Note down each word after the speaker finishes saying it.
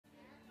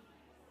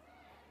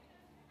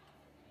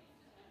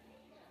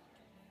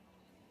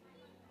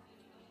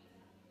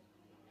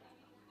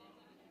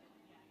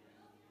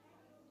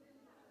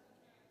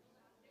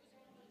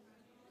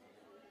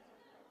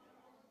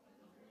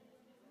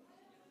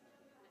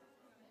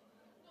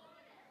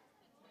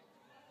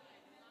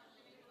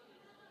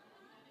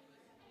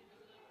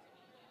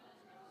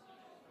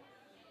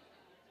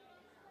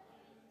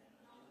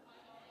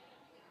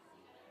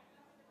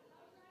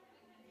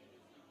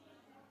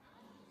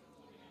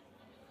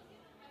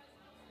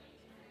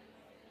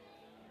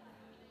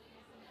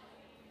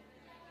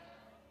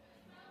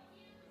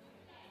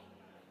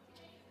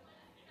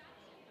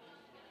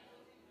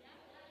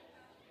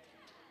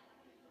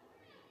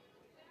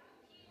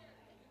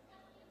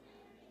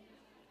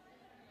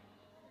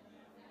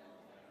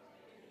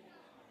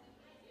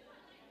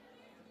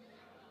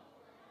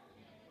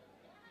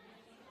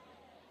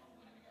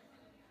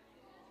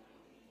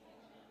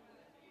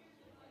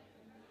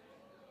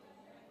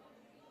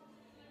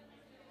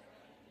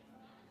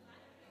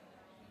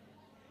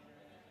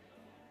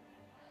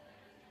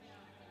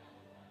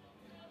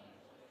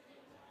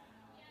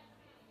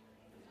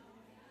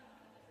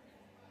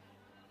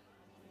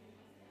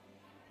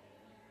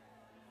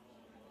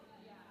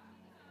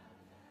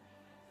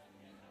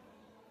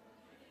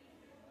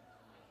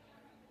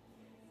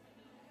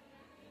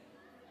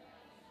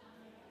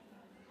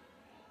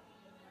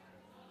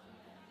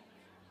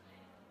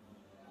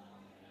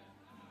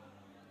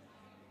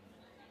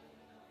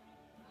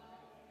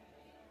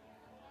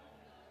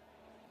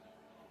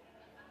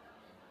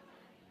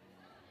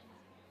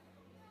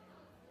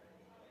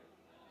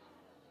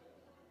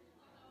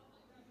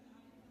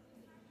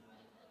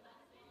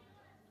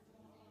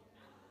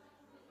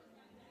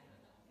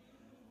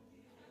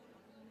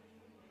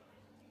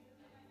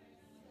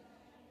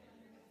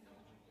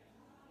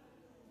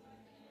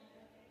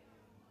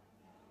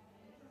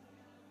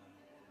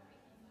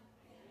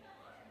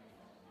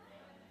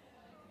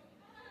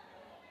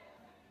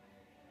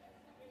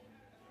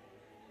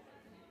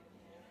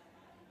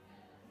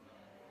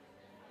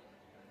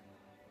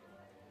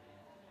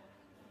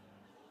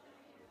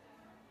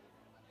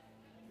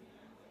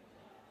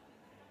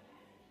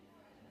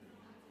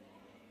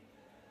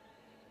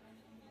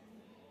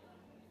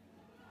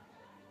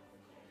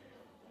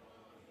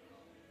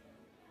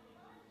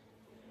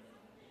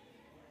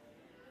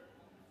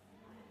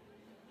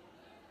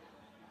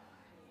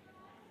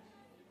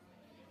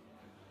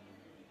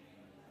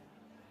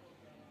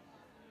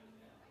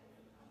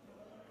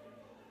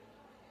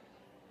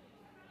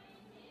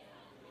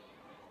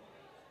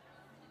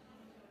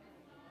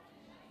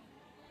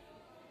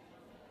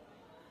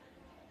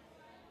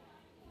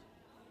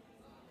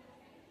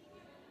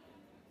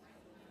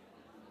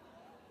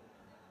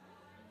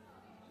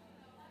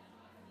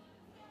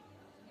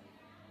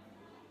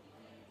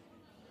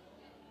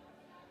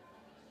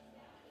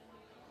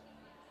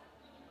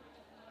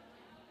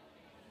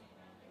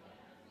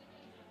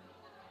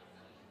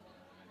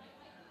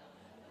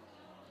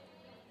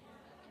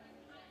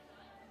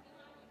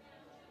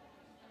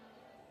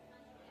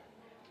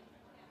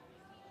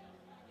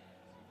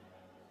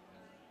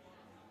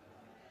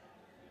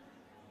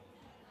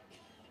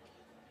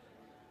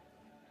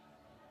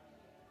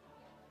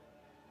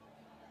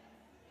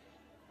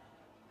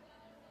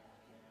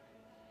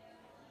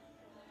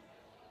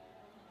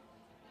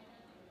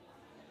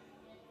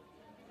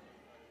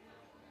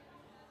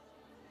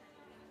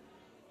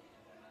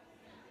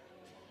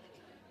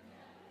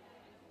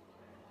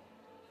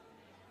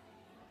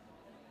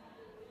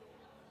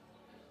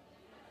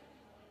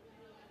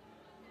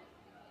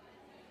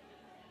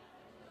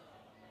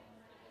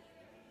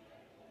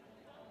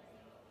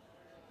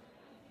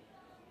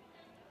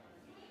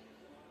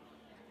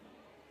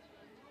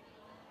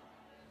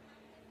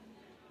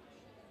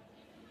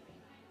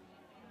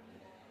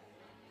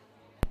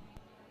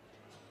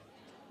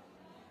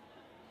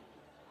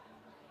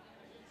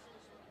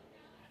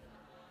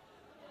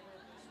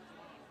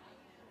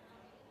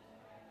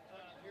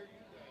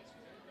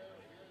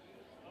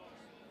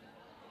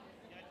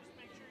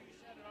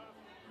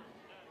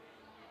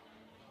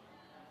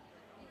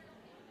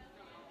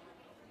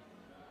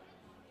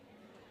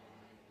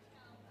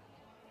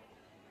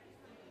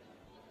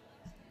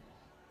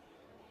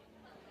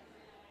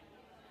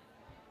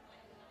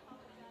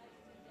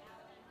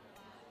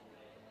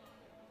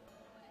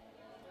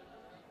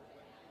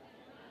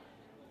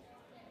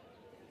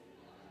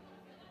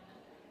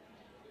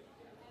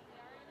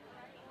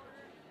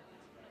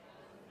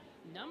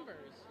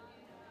numbers.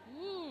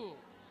 Ooh.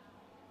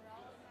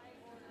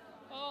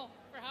 Oh,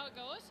 for how it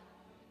goes?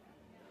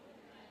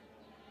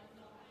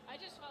 I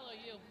just follow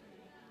you.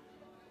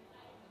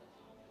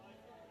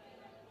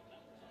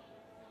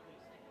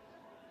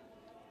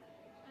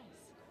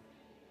 Nice.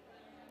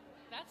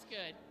 That's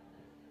good.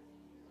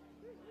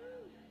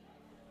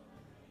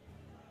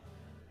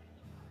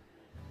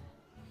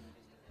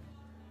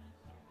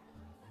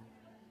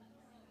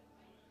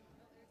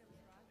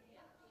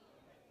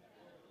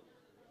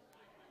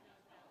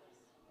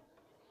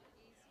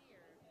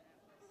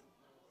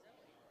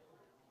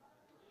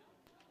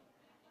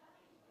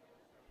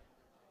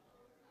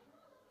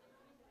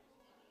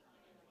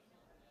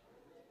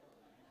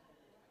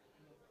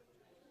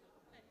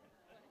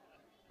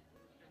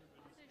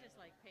 They're just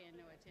like paying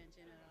no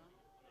attention at all.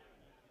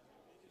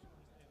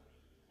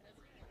 That's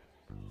okay.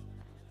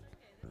 This is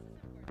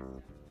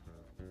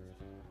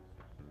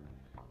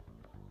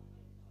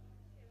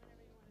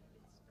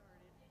important stuff.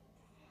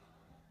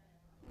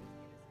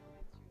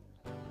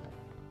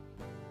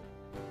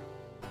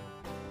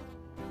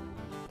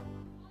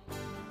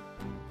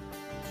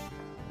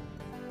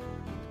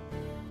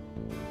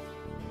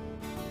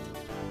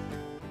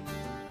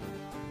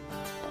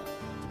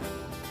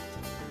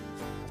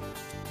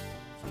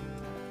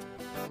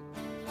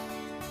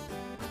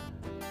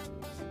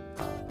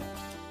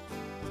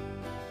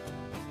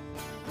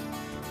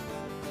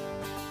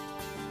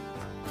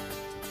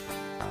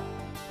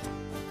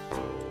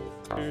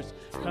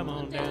 Come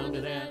on down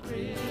to that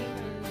river,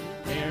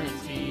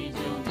 guaranteed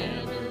you'll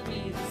never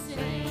be the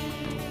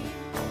same.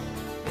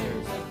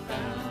 There's a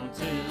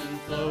fountain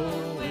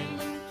flowing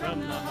from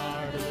the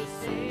heart of the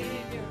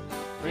Savior.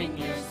 Bring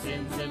your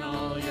sins and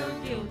all your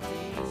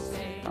guilty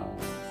stains.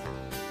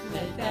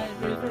 Let that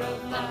river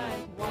of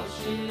life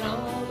wash it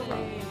all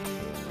away.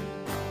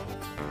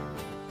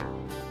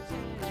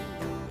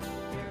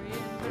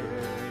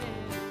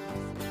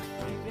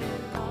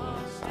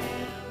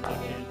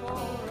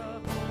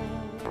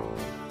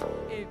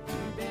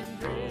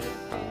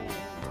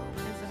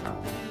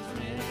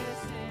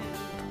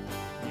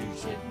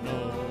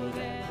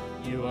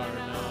 You are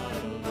not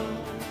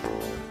alone.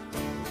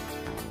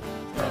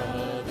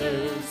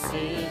 Brothers,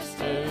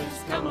 sisters,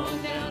 come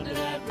on down to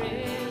that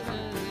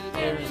river.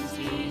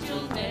 Guaranteed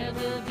you'll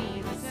never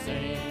be the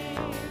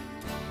same.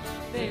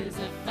 There's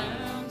a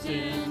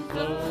fountain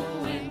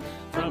flowing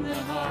from the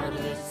heart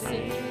of the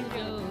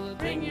Savior.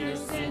 Bring your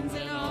sins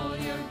and all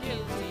your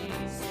guilty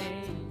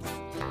stains,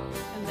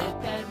 and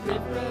let that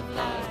river of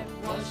life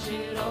wash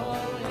it all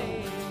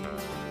away.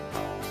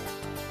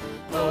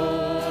 Oh,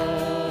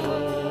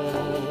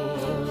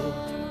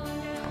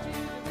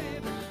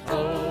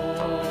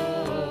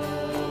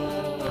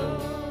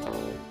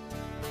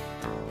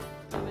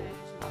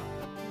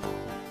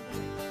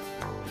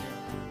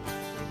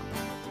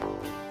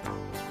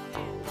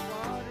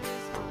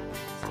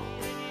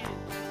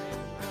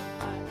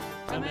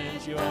 come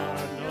as you are,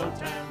 no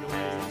time to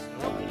waste.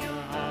 Open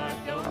your heart,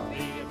 don't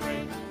be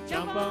afraid.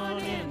 Jump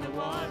on in the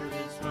water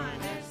that's fine.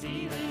 There's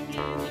healing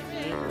in the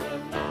river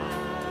of life.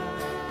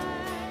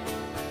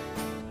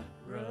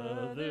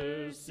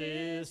 Brothers,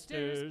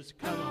 sisters,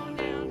 come on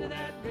down to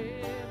that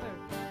river.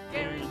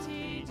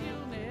 Guaranteed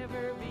you'll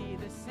never be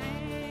the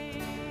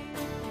same.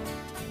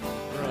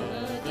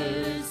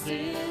 Brothers,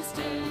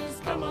 sisters,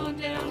 come on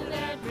down to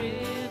that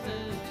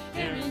river.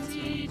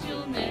 Guaranteed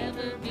you'll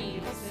never be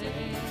the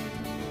same.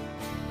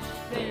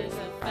 There's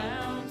a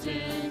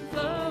fountain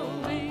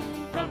flowing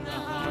from the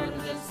heart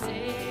of the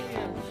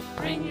Savior.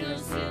 Bring your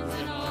sins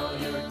and all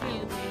your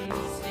guilty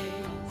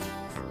stains.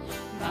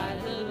 By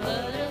the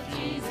blood of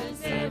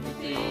Jesus,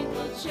 everything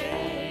will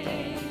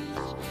change.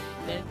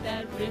 Let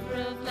that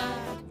river of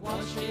life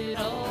wash it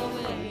all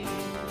away.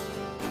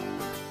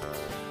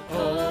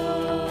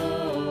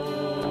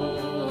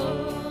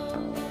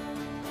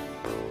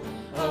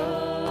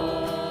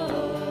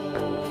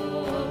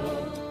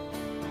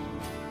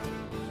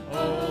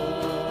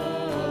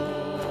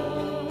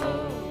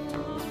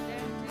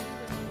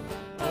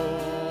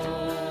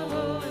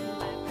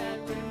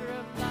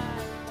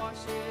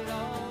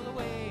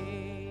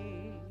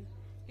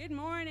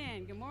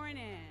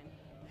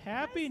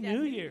 Happy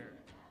New Year.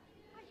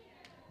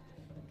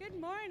 Good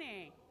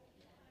morning.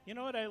 You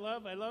know what I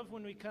love? I love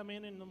when we come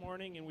in the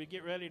morning and we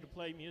get ready to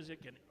play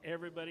music and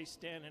everybody's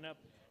standing up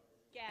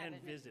and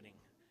visiting.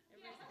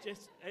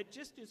 It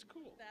just is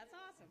cool. That's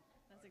awesome.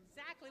 That's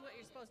exactly what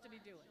you're supposed to be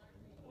doing.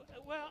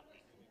 Well,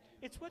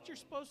 it's what you're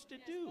supposed to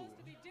do. Supposed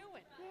to be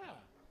doing. Yeah.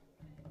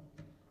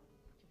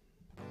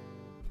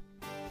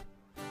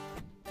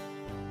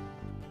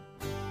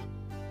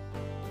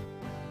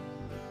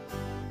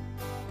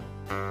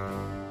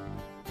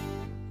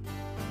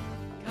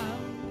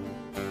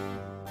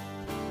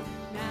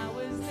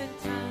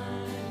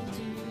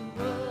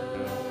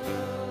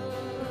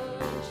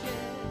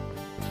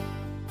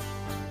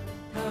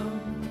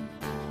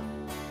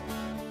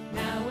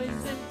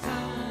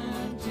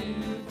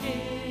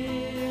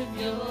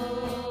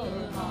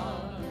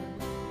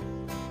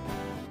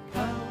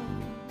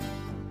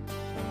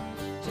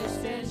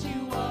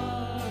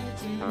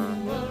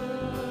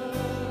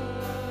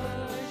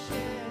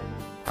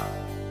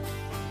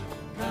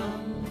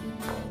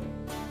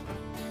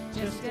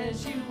 just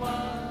as you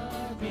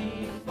are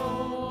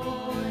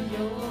before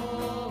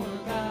your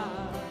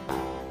God.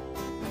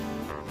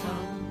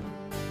 Come.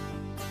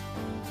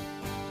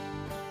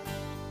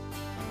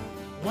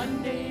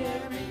 One day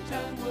every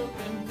tongue will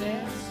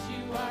confess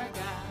you are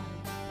God.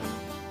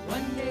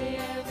 One day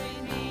every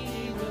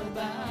knee will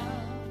bow.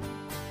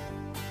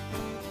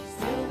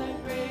 Still the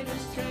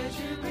greatest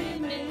treasure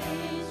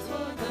remains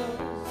for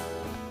those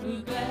who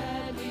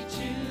gladly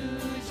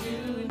choose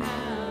you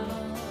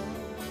now.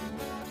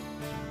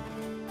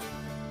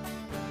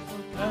 So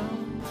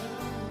come,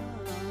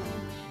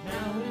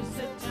 now is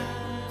the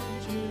time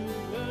to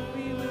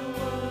we will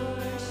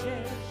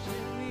worship,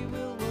 we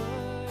will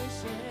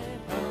worship.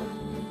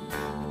 Come,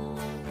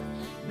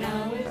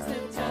 now is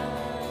the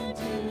time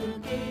to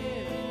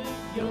give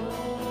your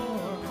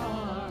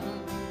heart.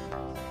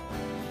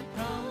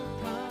 Come,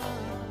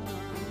 come,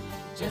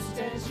 just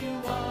as you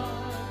are.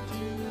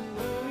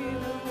 We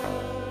will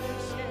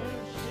worship,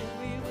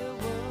 we will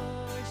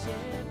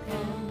worship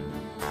Him,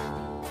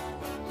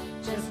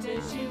 just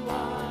as you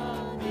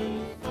are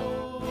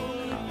before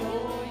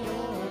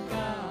your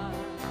God.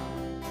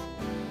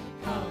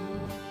 Come,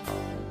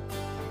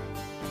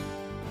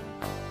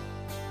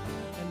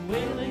 and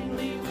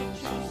willingly we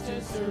choose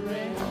to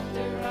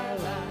surrender our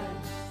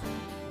lives.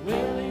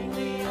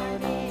 Willingly our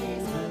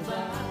knees will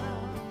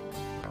bow.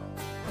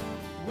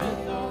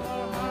 With all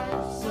our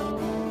heart, soul,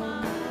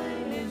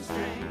 mind, and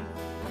strength,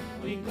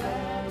 we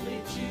gladly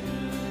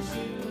choose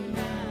you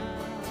now.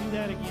 Do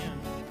that again.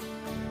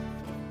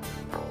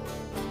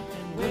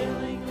 And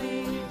willingly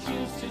we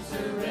choose to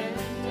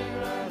surrender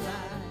our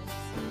lives.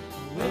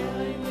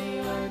 Willingly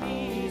our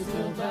knees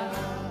will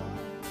bow.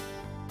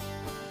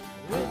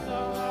 With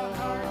all our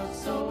heart,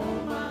 soul,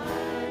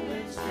 mind,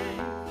 and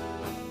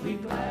strength, we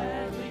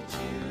gladly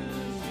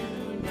choose you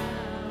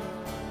now.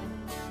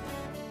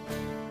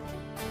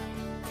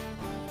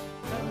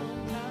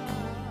 Come,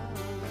 come,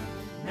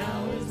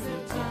 now is the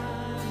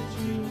time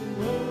to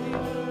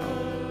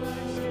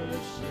worship,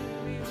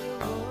 we will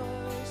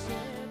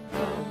worship.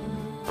 Come,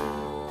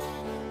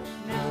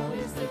 now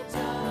is the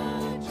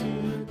time to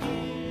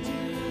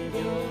give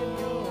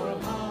your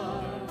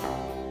heart.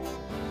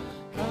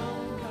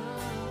 Come,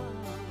 come,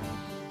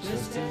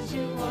 just as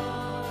you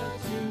are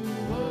to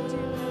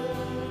worship,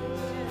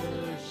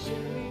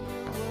 we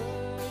will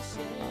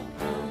worship.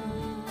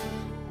 Come,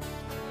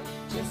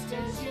 just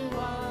as you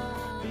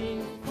are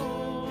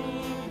before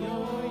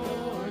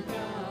your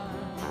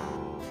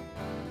God.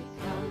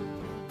 Come,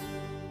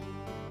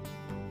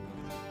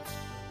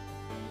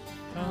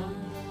 come,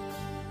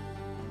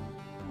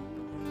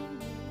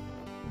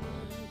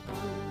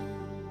 come.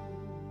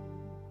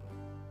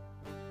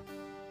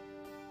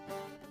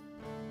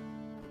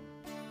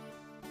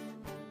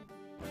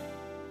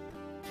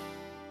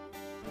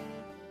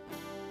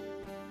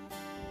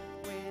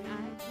 When I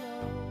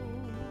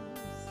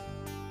close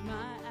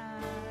my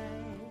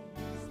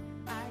eyes,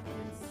 I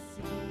can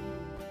see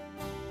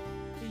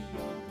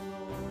your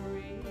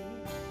glory.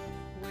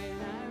 When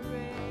I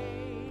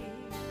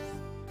raise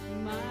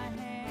my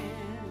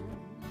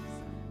hands,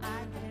 I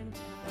can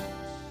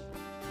touch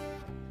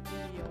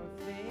your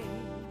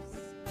face.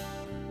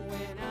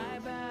 When I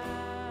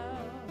bow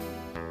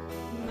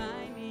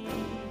my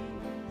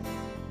knees,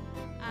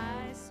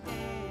 I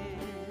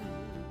stand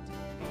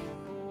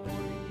before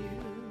you,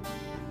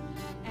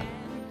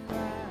 and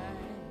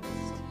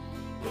Christ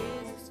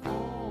is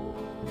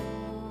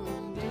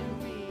formed in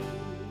me.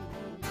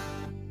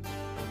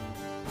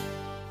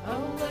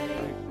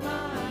 Awake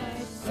my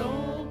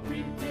soul,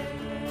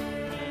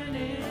 prepare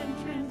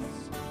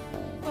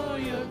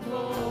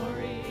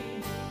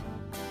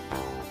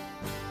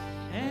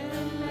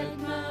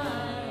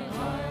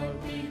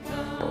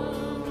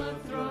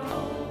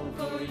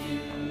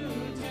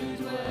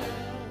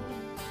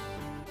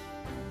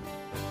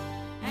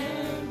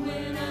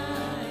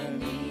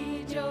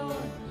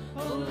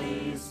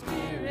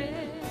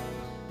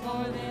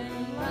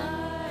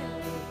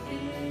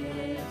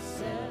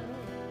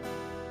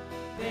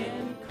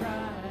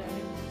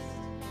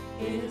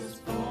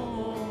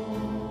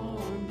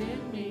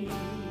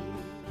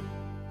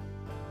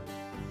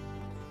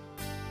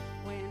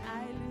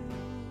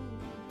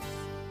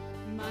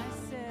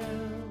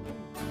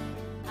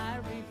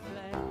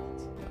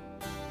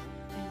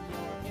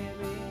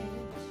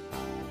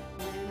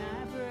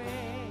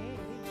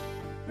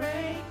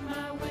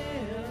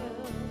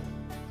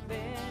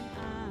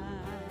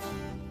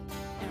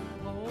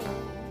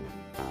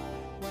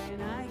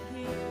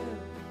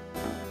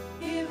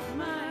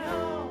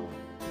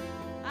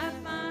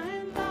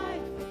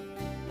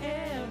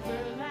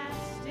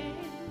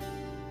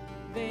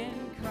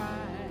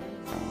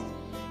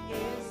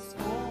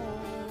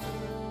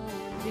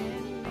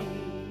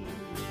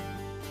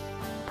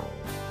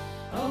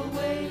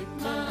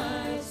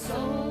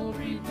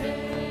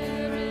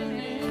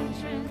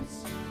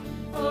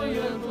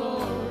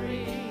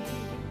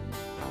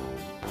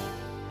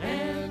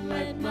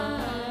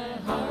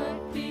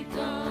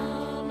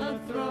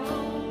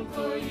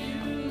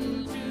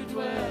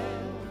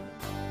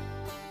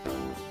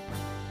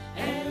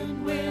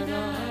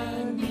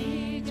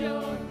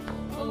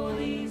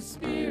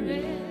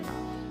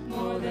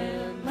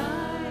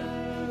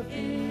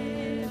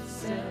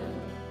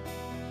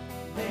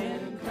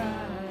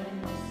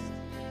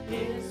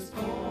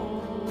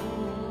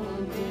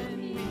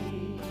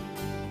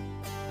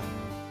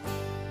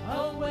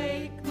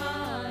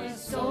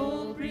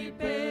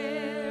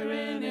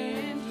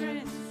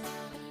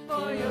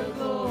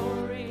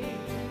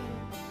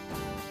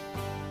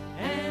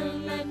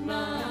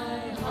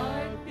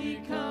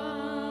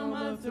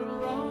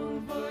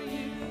throne for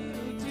you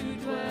to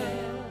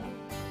dwell.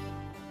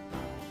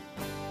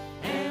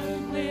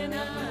 And when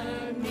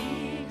I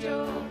need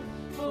your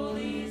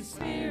Holy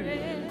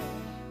Spirit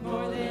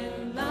more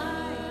than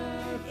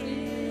life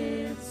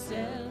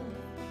itself,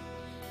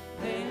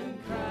 then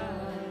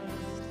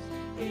Christ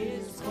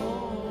is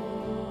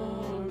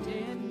formed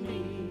in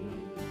me.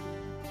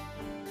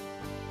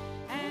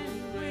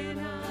 And when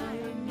I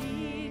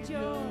need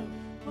your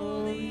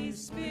Holy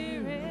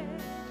Spirit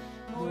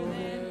more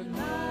than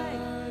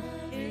life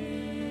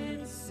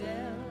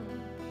itself,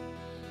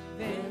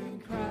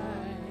 then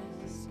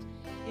Christ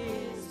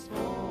is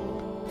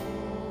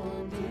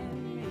formed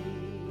in me.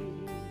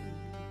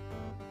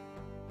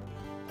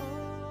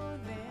 Oh,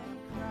 then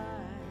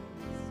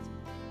Christ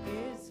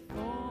is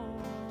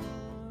formed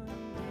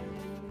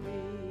in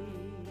me.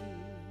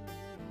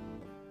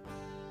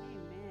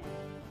 Amen.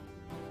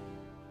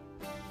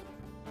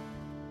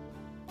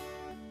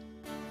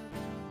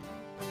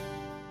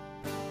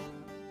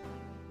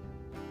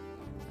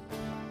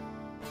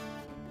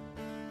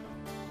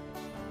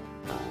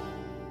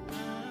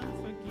 I'm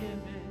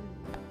forgiven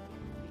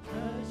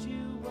because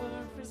you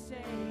were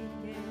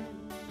forsaken.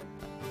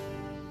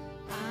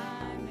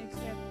 I'm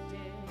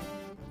accepted,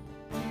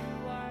 you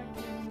are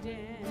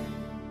condemned.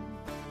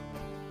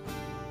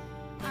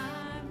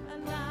 I'm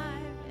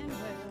alive and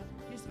well,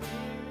 your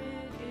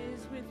spirit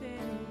is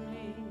within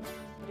me,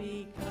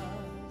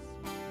 because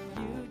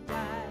you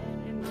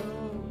died and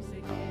rose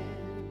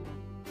again.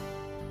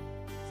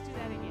 Let's do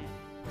that again.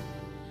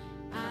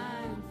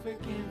 I'm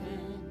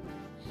forgiven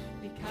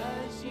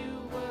because you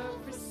were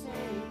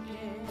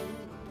forsaken.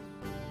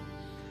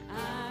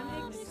 I'm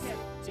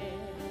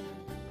accepted,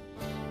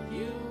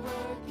 you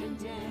were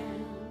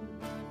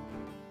condemned.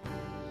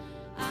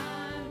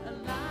 I'm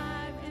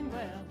alive and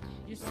well,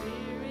 your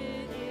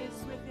spirit is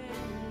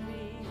within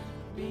me,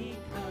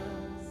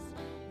 because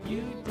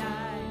you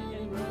died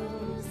and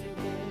rose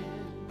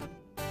again.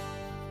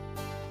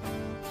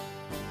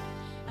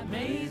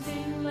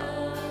 Amazing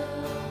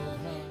love,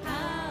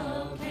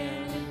 how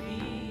can it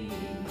be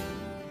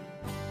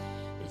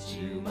that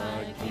you,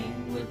 my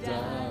King, would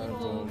die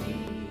for me?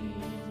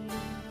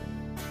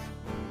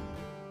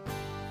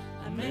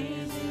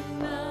 Amazing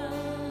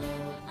love,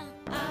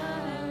 I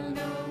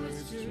know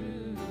it's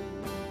true,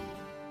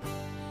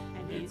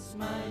 and it's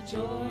my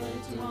joy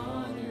to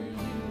honor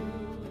you.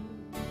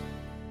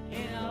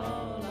 In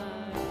all I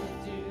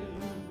do,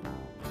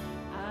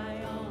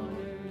 I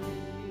honor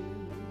you.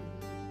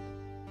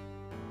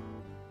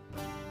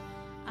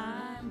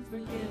 I'm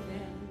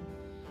forgiven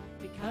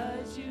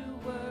because you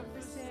were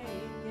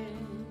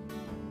forsaken.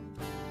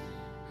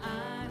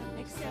 I'm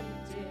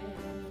accepted,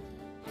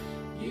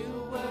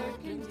 you were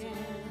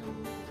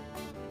condemned.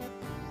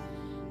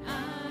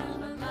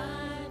 I'm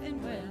alive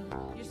and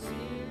well, your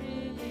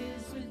spirit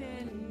is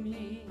within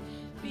me,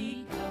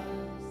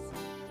 because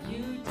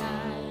you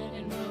died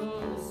and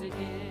rose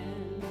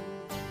again.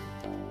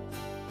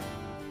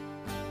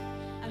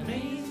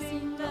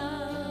 Amazing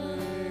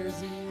love,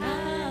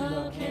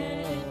 how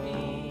can it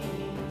be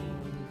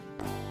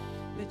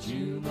that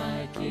you,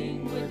 my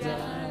King, would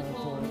die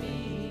for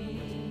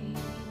me?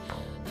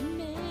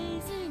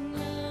 Amazing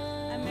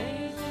love,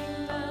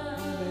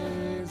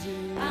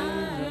 I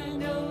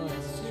know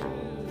it's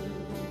true,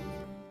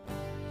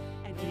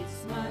 and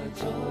it's my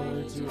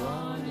joy to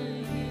honor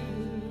you.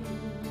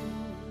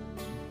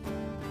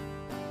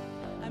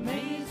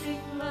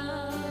 Amazing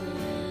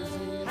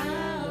love,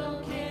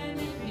 how can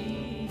it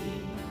be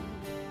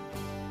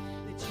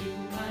that you,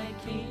 my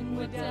King,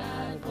 would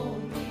die for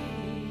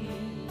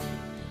me?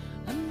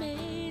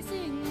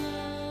 Amazing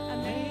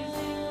love,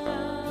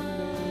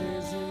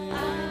 I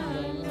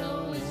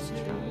know it's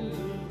true,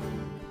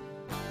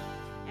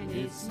 and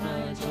it's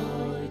my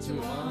joy to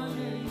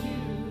honor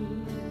you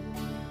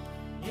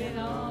in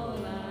all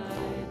I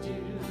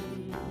do.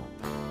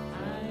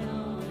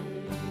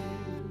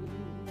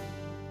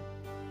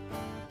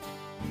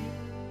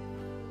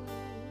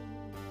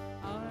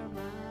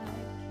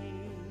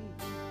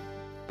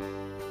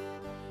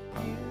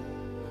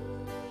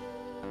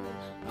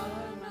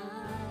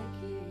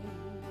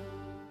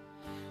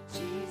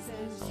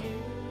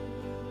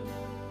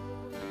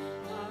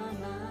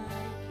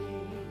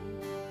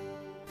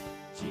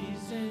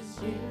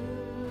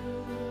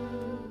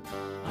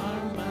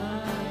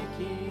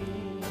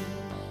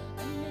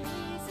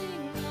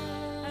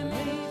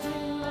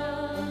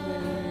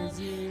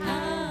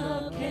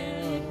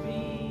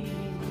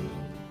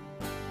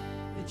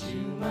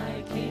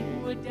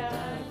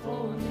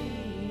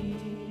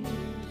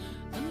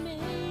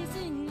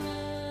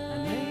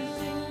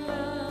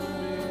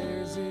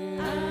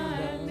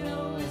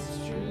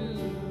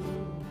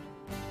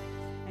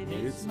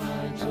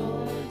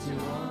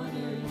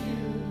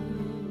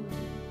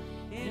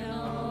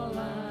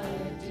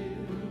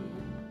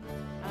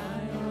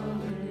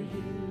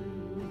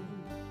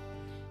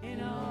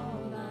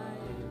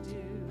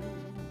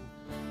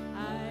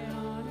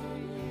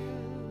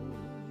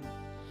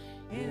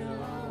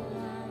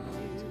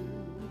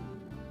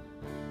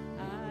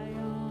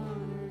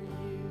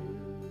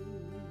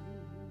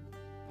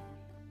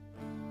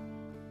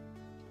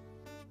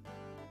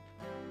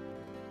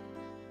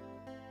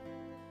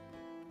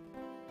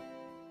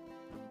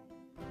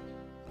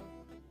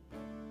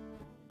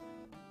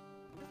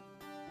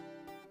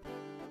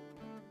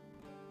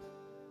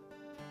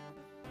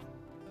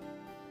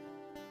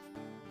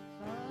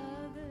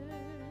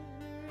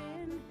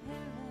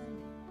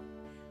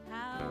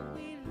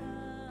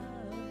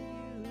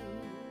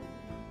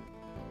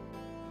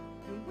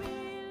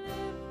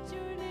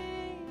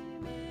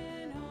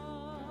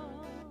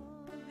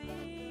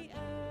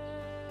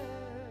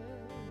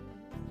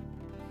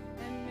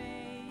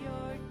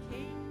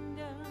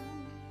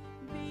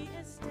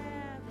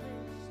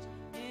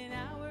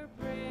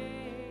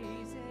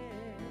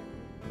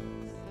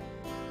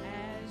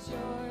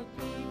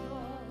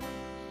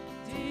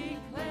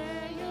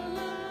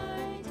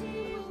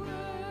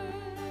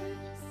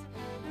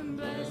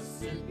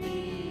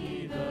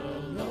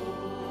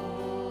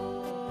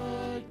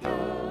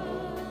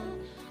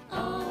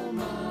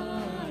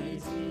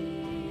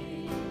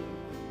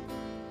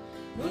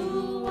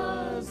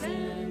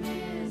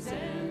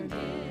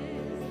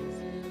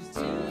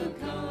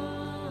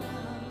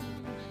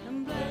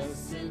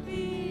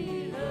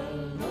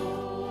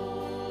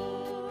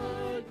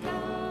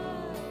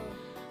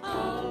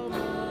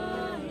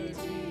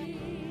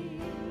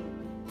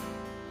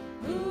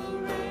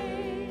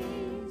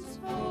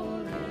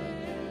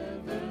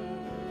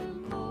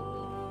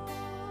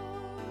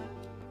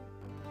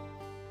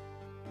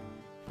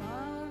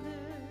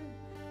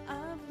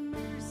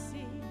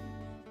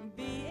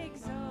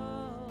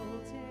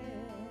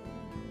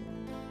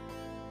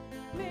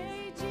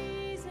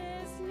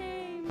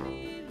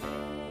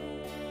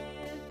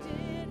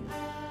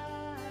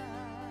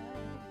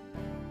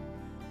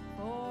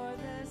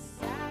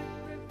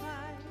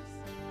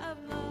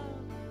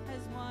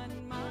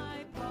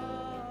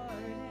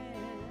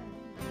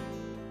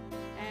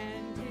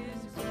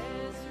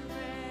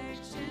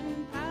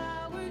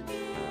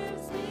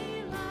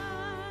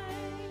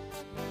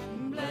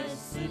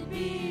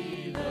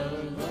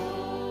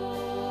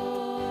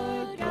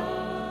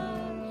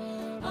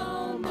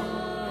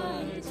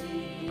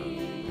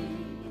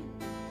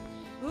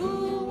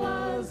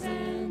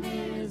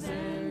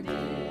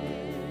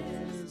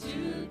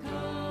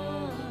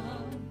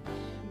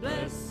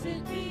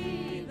 Blessed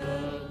be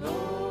the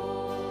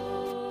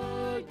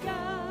Lord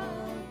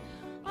God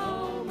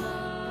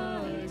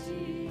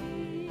Almighty,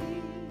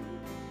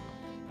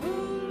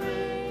 who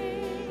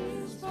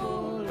reigns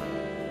forevermore.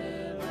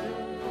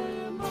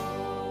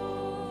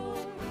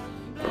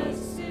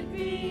 Blessed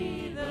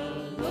be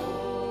the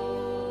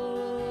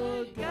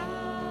Lord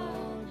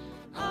God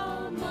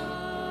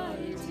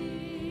Almighty,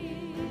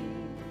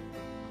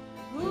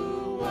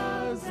 who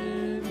was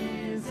and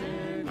is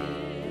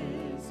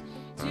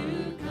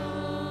to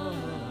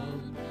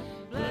come.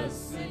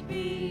 Blessed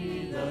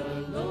be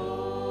the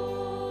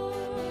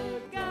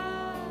Lord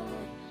God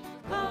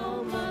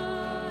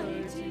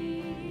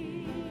Almighty,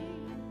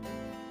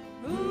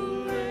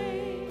 who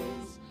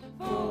reigns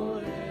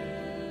forevermore.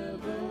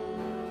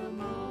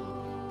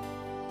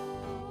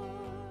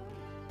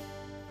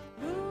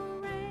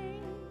 Who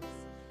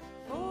reigns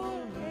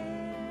forevermore.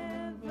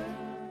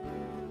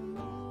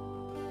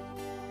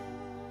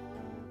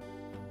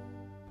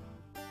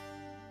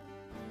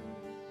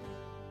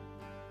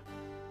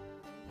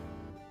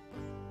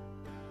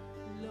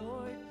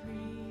 Lord,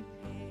 prepare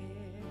me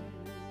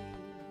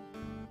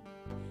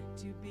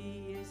to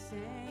be a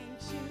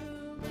sanctuary,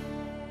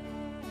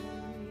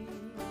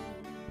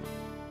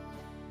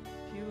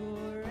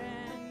 pure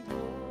and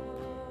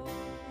holy,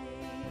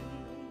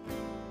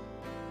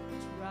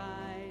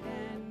 tried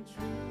and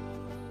true.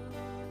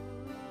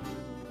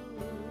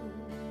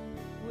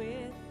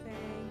 With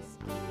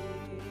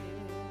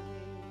thanksgiving,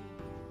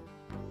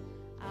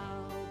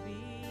 I'll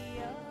be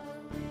a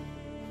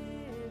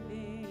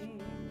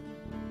living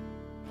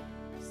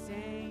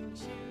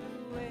sanctuary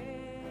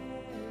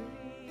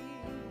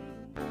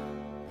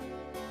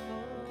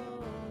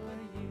for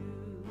you.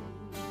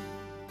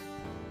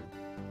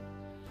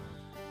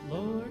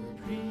 Lord,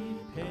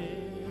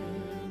 prepare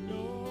me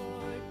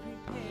Lord,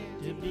 prepare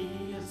to be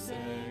a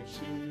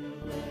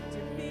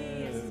to be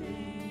a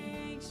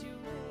sanctuary,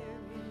 sanctuary,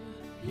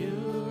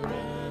 pure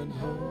and so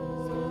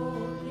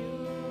holy,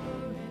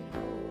 pure and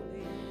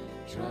holy.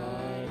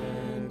 tried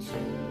and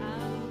true.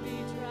 I'll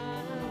be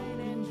tried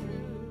and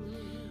true.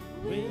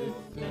 With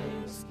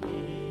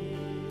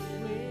thanksgiving,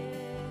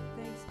 With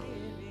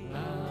thanksgiving,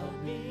 I'll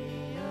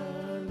be a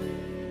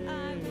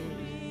I will living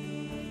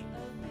be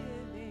a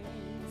living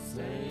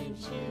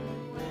sanctuary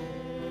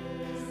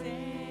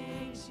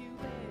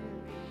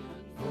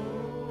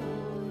for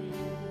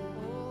you.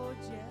 oh,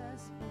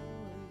 just for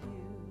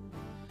you.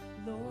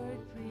 Lord,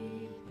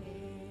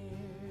 prepare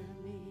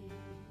me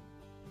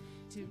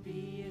to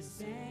be a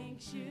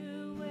sanctuary,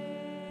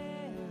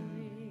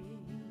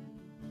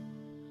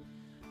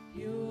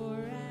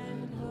 pure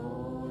and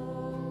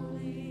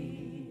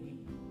holy,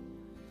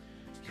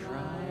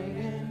 Tried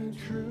and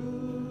true,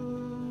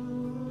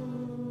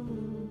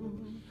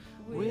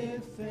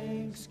 with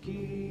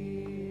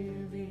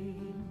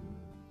thanksgiving,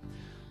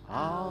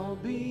 I'll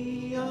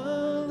be a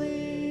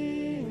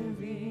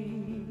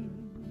living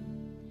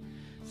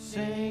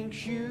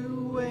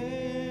sanctuary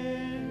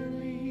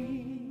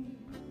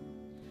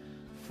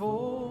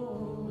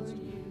for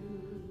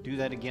you. Do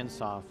that again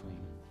softly.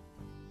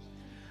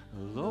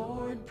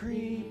 Lord,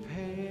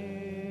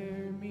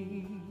 prepare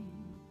me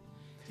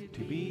to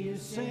be a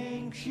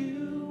sanctuary,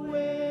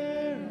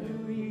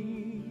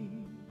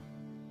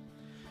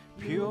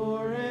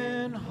 pure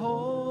and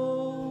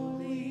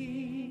holy,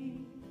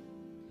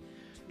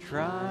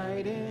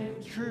 tried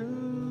and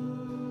true.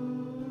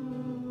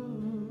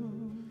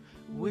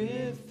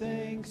 With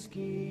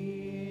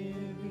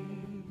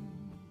thanksgiving,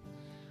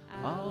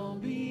 I'll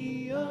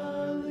be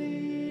a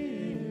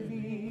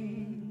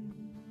living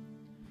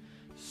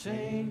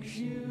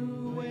sanctuary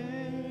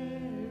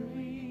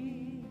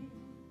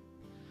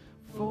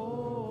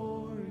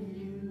for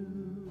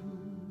you.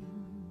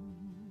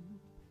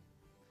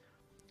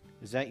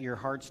 Is that your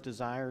heart's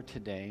desire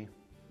today?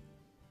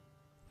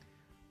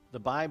 The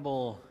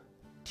Bible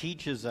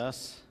teaches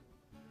us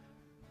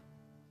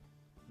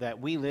that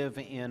we live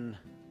in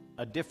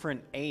a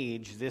different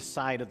age this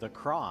side of the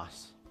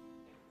cross.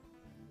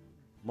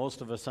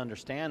 Most of us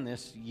understand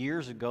this.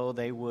 Years ago,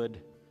 they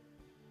would,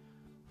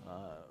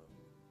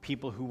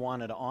 people who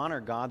wanted to honor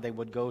God, they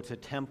would go to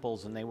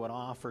temples and they would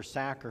offer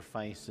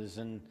sacrifices,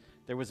 and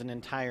there was an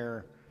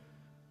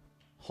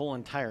whole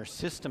entire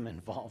system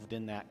involved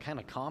in that. Kind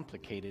of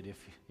complicated,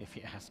 if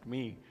you ask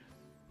me.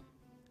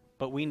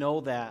 But we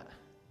know that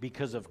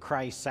because of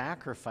Christ's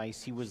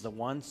sacrifice, he was the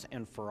once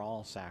and for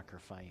all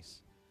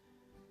sacrifice.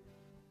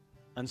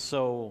 And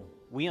so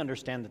we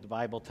understand that the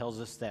Bible tells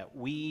us that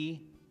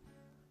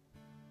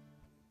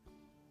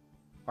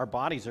our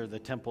bodies are the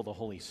temple of the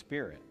Holy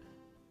Spirit.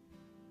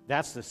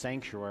 That's the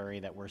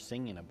sanctuary that we're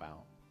singing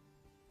about.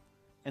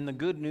 And the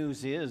good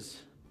news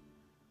is,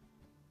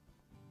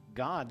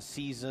 God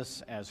sees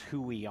us as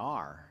who we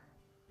are.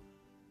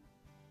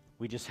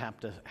 We just have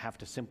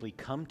to simply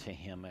come to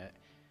him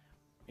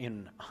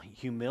in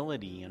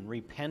humility and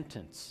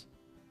repentance.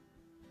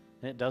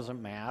 And it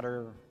doesn't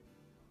matter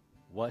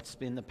what's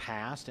been the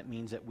past. It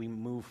means that we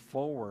move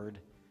forward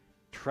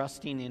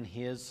trusting in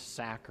his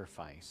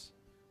sacrifice.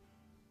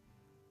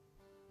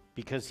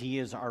 because He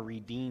is our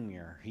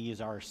Redeemer. He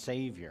is our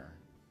Savior.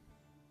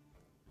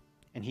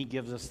 And He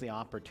gives us the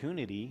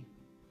opportunity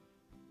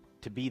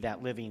to be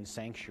that living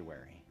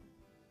sanctuary.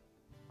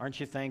 Aren't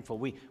you thankful?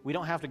 We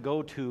don't have to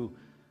go to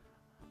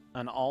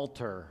an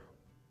altar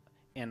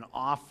and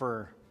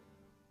offer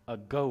a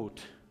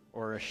goat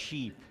or a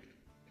sheep.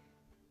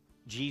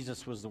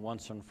 Jesus was the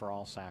once and for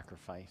all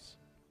sacrifice.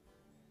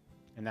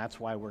 And that's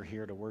why we're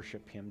here to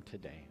worship Him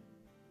today.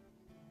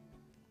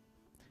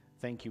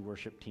 Thank you,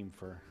 worship team,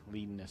 for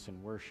leading us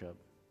in worship.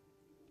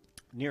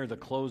 Near the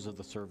close of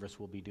the service,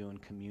 we'll be doing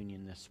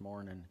communion this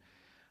morning.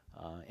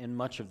 And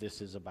much of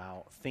this is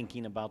about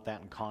thinking about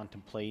that and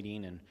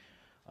contemplating and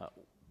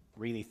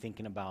really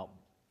thinking about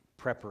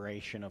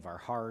preparation of our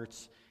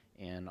hearts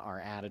and our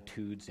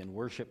attitudes in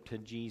worship to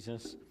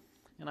Jesus.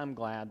 And I'm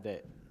glad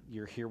that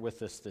you're here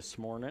with us this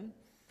morning.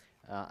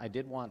 I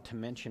did want to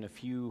mention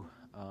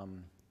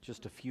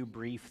just a few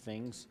brief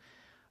things.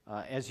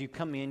 As you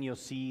come in, you'll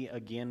see,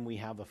 again, we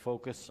have a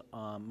focus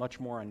much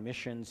more on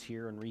missions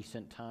here in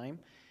recent time.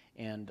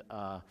 And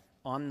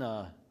on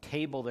the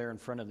table there in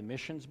front of the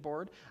missions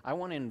board, I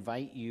want to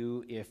invite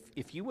you,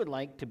 if you would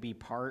like to be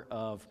part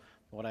of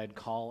what I'd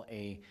call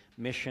a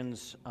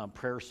missions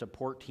prayer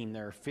support team.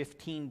 There are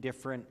 15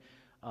 different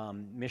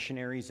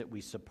missionaries that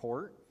we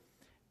support,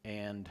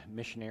 and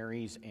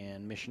missionaries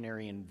and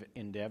missionary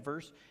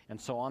endeavors. And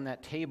so on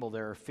that table,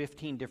 there are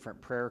 15 different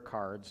prayer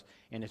cards,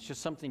 and it's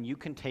just something you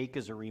can take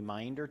as a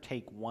reminder.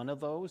 Take one of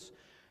those,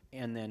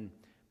 and then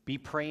be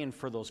praying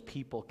for those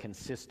people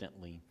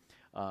consistently.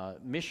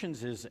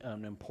 Missions is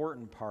an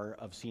important part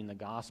of seeing the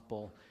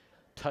gospel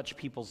touch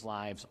people's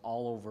lives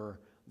all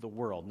over the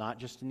world, not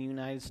just in the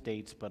United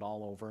States, but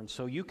all over. And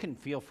so you can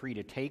feel free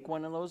to take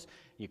one of those.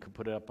 You can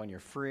put it up on your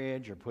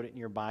fridge or put it in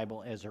your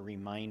Bible as a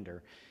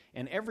reminder.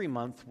 And every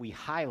month we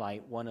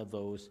highlight one of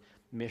those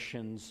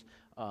missions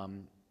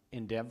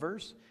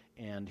endeavors.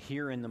 And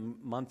here in the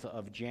month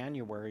of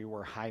January,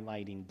 we're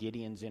highlighting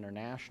Gideon's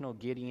International.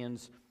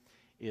 Gideon's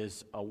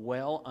is a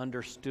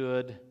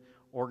well-understood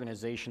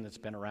organization that's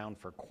been around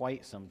for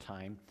quite some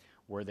time,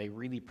 where they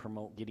really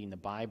promote getting the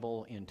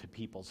Bible into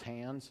people's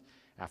hands.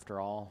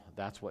 After all,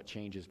 that's what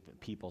changes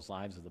people's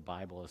lives, if the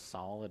Bible is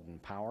solid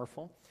and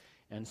powerful.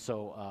 And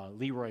so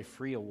Leroy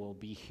Friel will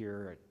be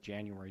here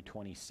January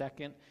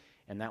 22nd,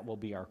 and that will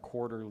be our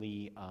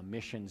quarterly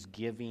missions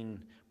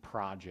giving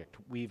project.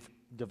 We've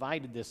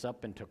divided this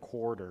up into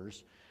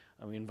quarters.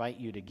 We invite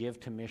you to give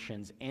to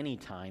missions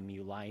anytime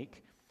you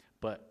like,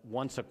 but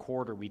once a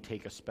quarter we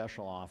take a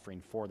special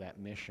offering for that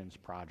missions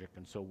project.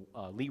 And so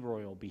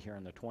Leroy will be here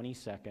on the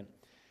 22nd,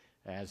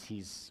 as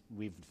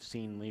we've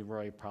seen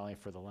Leroy probably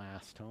for the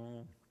last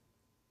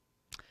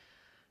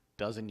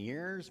dozen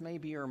years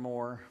maybe or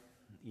more.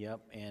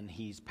 Yep, and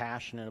he's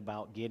passionate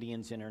about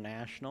Gideon's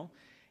International,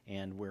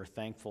 and we're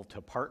thankful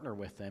to partner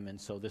with them. And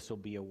so this will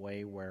be a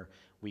way where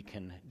we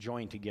can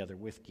join together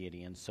with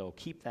Gideon. So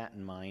keep that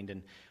in mind,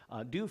 and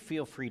do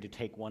feel free to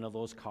take one of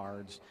those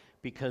cards,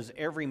 because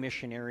every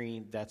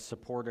missionary that's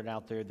supported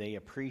out there, they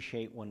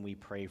appreciate when we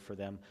pray for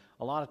them.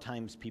 A lot of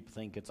times people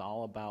think it's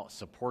all about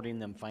supporting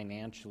them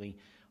financially.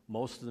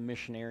 Most of the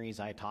missionaries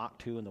I talk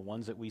to and the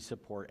ones that we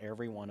support,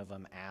 every one of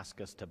them ask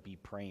us to be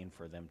praying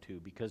for them too,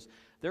 because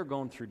they're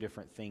going through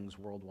different things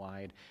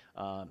worldwide.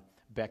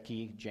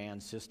 Becky,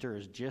 Jan's sister,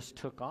 just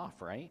took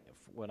off, right?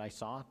 What I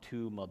saw,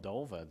 to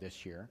Moldova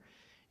this year.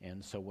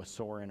 And so with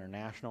SOAR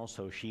International,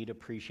 so she'd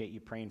appreciate you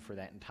praying for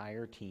that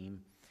entire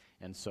team.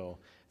 And so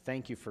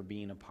thank you for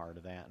being a part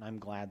of that. And I'm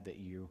glad that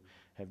you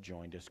have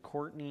joined us.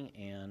 Courtney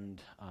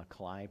and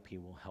Calliope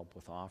will help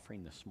with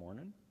offering this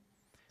morning.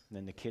 And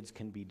then the kids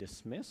can be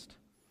dismissed.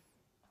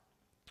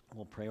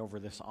 We'll pray over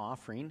this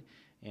offering,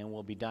 and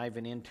we'll be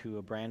diving into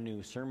a brand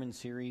new sermon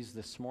series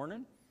this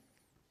morning.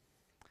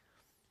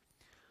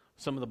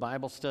 Some of the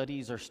Bible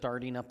studies are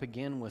starting up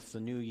again with the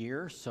new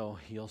year, so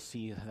you'll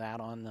see that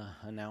on the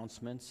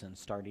announcements and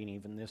starting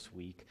even this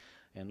week.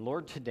 And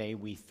Lord, today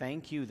we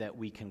thank you that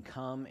we can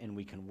come and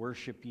we can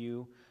worship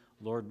you.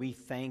 Lord, we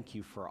thank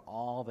you for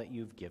all that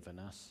you've given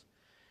us.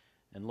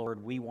 And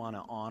Lord, we want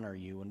to honor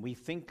you. And we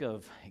think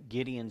of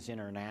Gideon's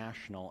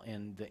International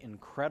and the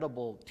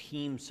incredible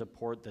team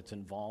support that's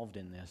involved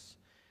in this.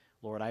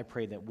 Lord, I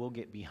pray that we'll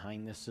get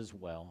behind this as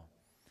well,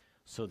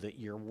 so that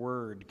your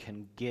word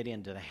can get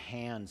into the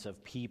hands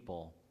of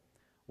people,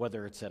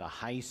 whether it's at a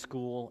high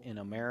school in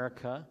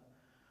America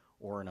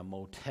or in a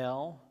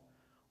motel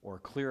or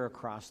clear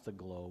across the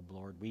globe.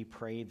 Lord, we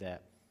pray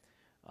that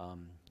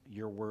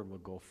your word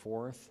would go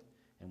forth,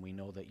 and we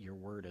know that your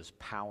word is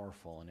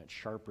powerful and it's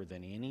sharper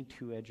than any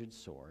two-edged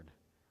sword.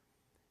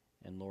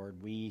 And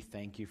Lord, we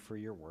thank you for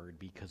your word,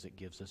 because it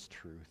gives us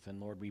truth.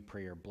 And Lord, we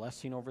pray your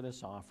blessing over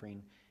this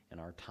offering and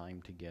our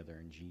time together.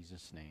 In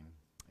Jesus' name,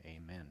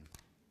 amen.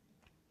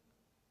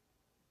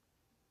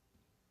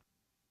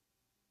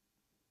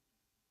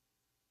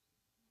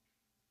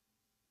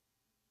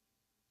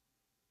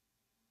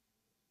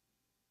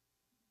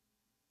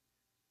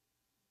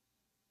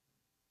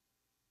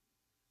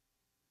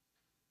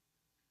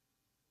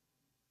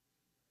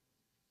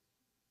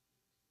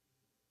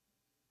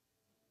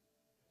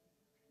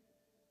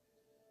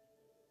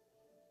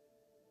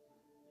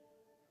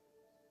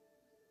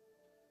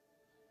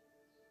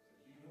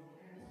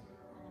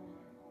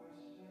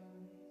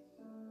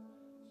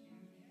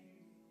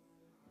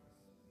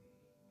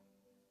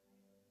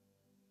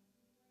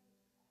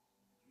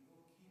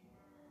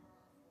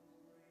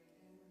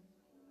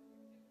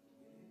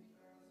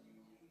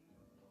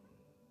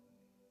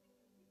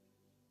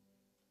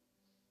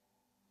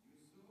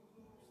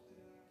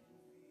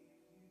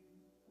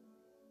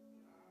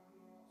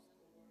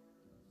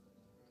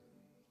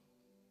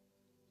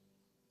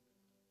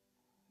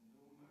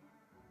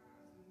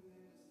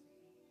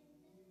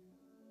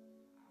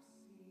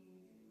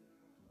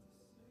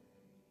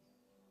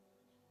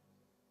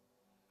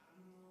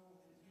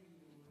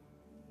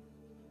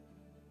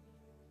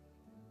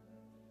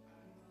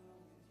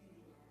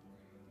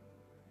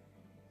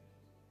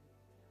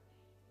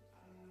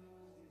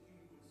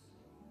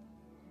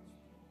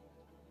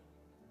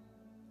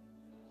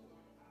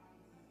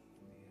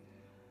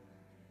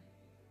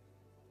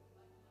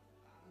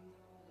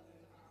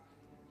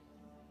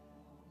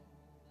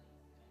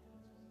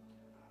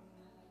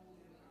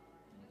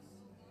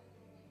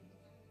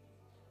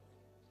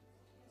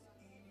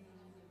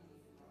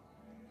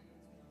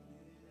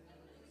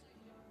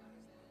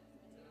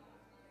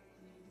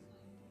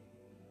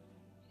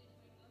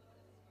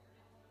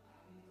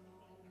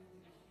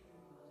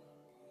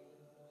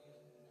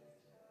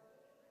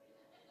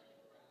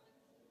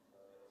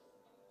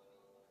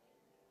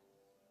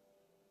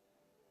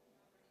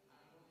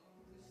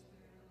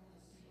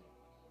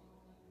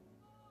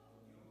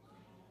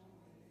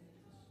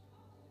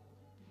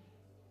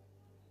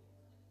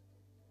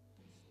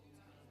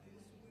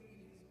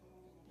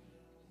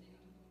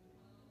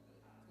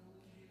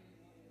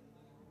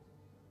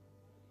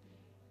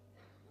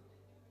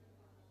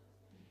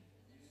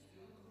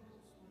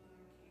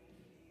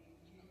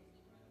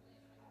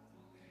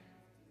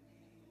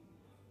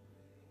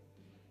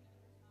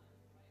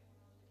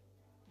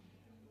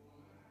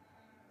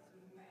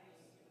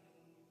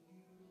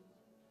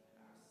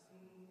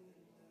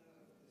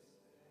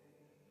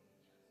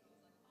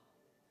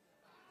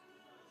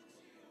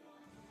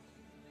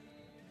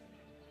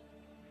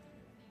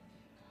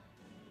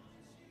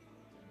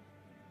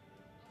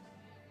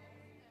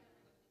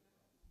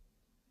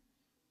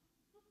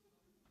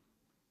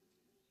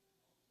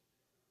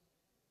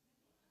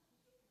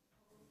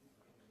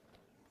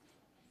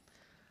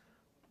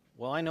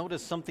 Well, I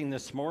noticed something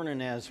this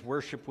morning as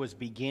worship was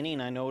beginning.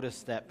 I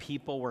noticed that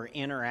people were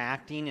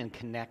interacting and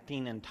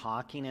connecting and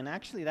talking, and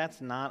actually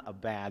that's not a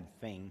bad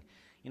thing.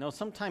 You know,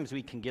 sometimes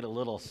we can get a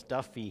little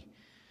stuffy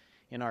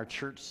in our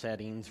church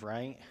settings,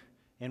 right?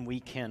 And we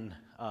can,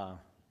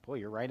 boy,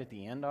 you're right at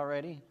the end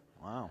already?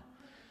 Wow.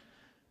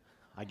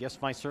 I guess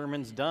my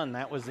sermon's done.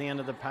 That was the end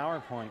of the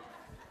PowerPoint.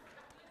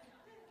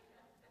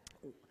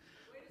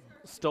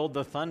 Stole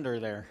the thunder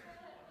there.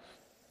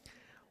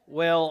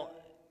 Well,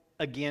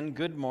 again,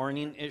 good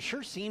morning. It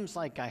sure seems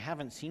like I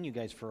haven't seen you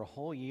guys for a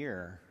whole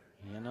year,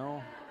 you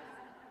know?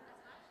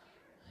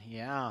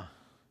 Yeah.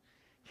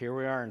 Here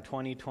we are in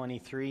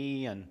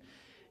 2023, and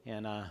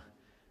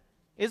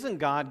isn't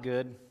God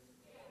good?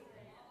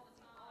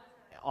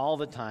 All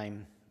the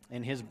time.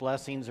 And His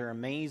blessings are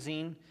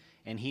amazing,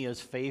 and He is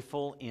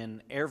faithful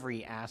in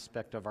every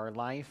aspect of our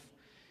life,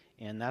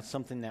 and that's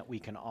something that we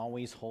can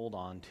always hold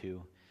on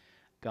to.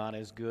 God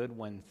is good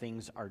when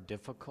things are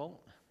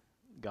difficult.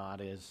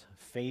 God is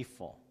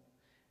faithful.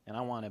 And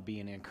I want to be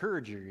an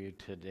encourager to you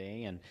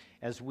today. And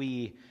as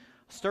we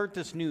start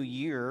this new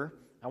year,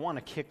 I want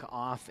to kick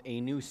off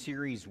a new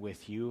series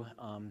with you.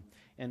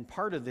 And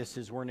part of this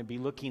is we're going to be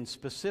looking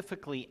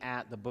specifically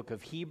at the book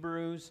of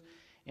Hebrews.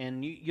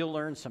 And you'll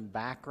learn some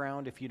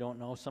background if you don't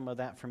know some of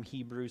that from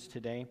Hebrews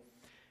today.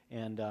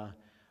 And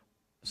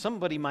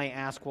somebody might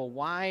ask, well,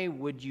 why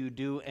would you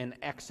do an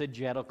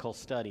exegetical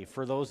study?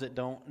 For those that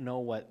don't know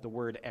what the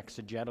word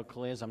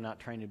exegetical is, I'm not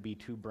trying to be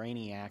too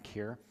brainiac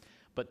here,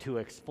 but to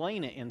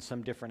explain it in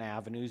some different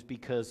avenues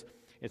because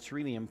it's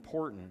really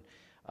important.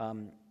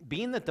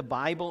 Being that the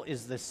Bible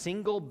is the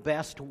single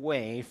best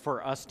way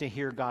for us to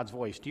hear God's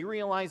voice. Do you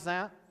realize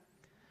that?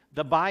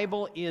 The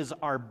Bible is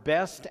our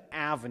best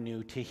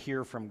avenue to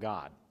hear from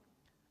God.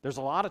 There's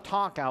a lot of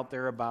talk out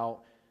there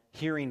about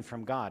hearing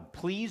from God.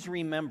 Please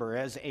remember,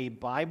 as a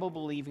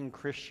Bible-believing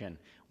Christian,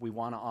 we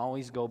want to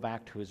always go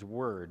back to His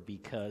Word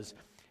because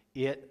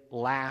it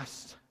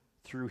lasts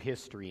through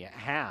history. It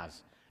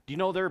has. Do you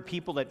know there are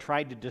people that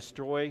tried to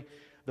destroy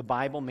the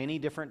Bible many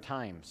different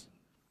times?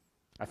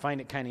 I find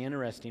it kind of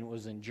interesting. It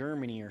was in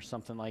Germany or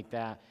something like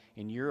that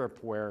in Europe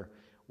where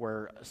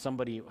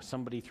somebody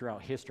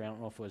throughout history, I don't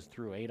know if it was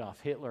through Adolf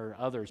Hitler or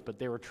others, but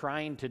they were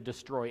trying to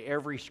destroy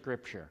every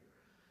scripture.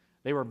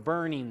 They were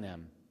burning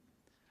them.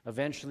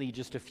 Eventually,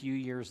 just a few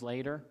years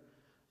later,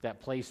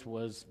 that place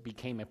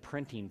became a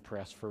printing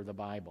press for the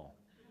Bible.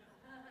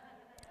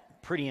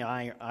 Pretty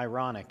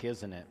ironic,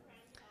 isn't it?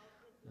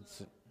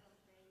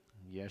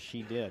 Yes,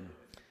 she did.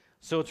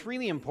 So it's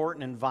really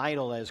important and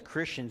vital as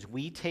Christians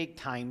we take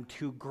time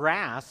to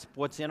grasp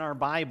what's in our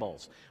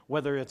Bibles,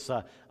 whether it's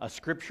a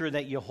scripture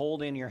that you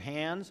hold in your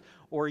hands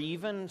or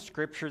even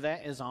scripture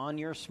that is on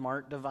your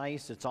smart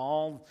device. It's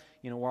all,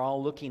 we're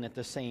all looking at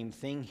the same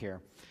thing here.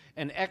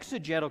 An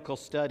exegetical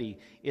study,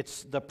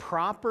 it's the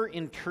proper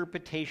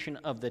interpretation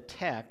of the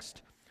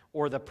text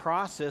or the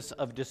process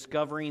of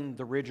discovering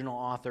the original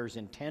author's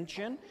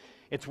intention.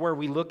 It's where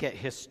we look at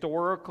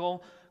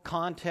historical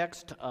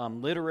context,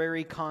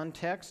 literary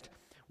context,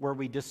 where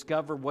we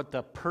discover what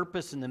the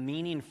purpose and the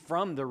meaning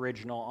from the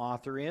original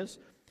author is.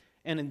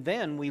 And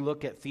then we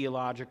look at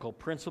theological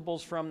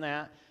principles from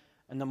that.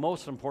 And the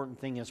most important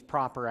thing is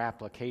proper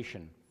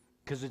application.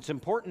 Because it's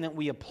important that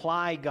we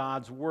apply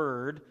God's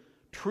Word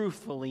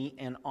truthfully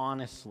and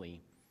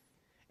honestly.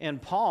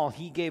 And Paul,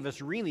 he gave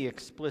us really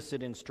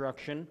explicit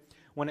instruction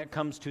when it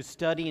comes to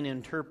studying and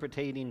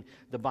interpreting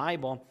the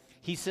Bible.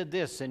 He said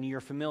this, and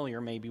you're familiar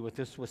maybe with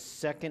this, with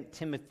 2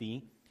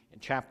 Timothy in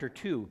chapter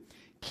 2.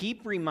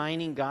 Keep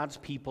reminding God's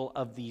people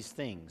of these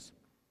things.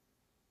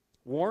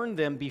 Warn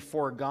them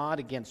before God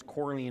against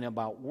quarreling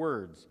about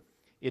words.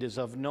 It is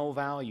of no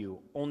value,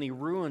 only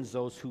ruins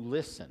those who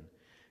listen.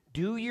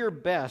 Do your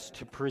best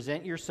to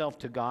present yourself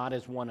to God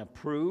as one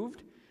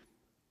approved,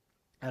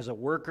 as a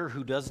worker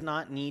who does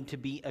not need to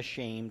be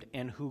ashamed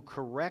and who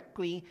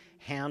correctly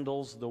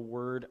handles the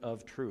word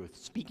of truth.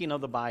 Speaking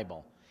of the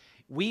Bible,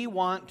 we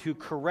want to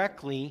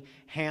correctly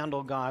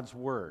handle God's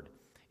word.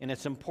 And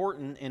it's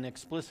important and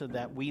explicit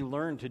that we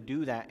learn to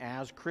do that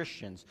as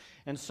Christians.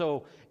 And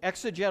so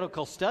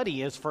exegetical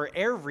study is for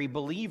every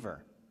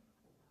believer.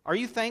 Are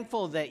you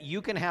thankful that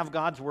you can have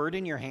God's word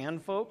in your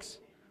hand, folks?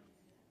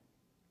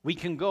 We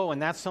can go,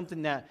 and that's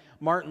something that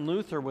Martin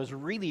Luther was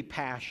really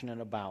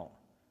passionate about.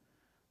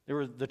 There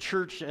was the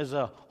church as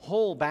a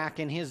whole back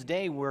in his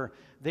day where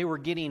they were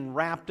getting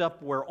wrapped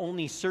up where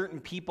only certain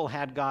people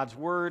had God's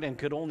word and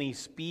could only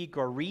speak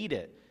or read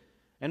it.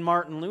 And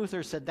Martin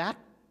Luther said that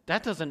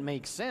doesn't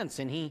make sense.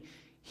 And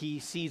he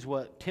sees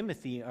what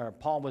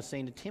Paul was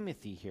saying to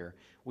Timothy here.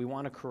 We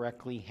want to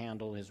correctly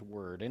handle his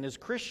word. And as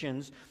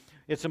Christians,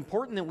 it's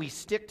important that we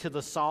stick to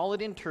the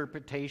solid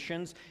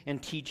interpretations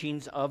and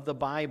teachings of the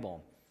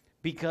Bible.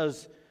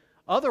 Because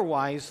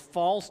otherwise,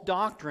 false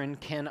doctrine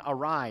can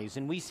arise.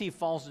 And we see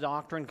false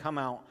doctrine come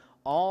out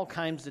all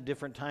kinds of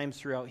different times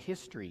throughout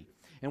history.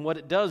 And what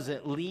it does,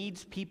 it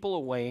leads people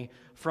away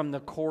from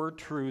the core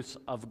truths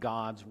of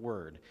God's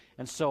Word.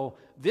 And so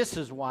this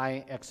is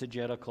why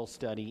exegetical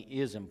study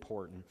is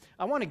important.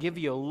 I want to give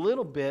you a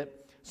little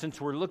bit,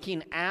 since we're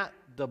looking at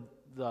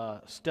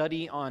the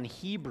study on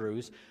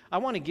Hebrews, I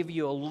want to give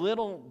you a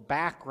little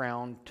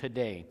background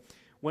today.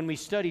 When we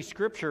study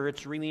Scripture,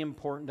 it's really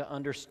important to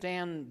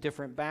understand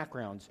different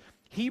backgrounds.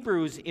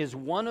 Hebrews is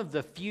one of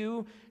the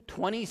few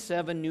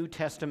 27 New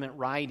Testament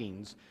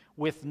writings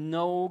with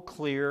no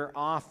clear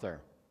author.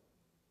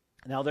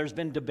 Now, there's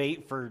been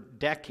debate for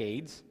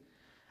decades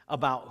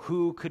about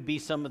who could be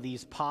some of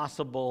these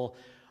possible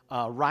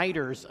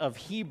writers of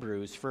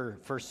Hebrews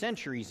for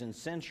centuries and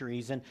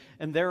centuries. And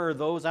there are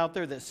those out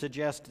there that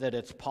suggest that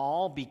it's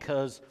Paul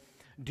because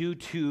due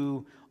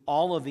to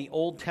all of the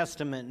Old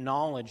Testament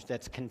knowledge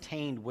that's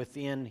contained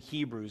within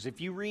Hebrews. If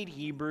you read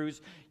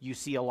Hebrews, you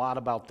see a lot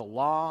about the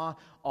law,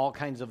 all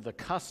kinds of the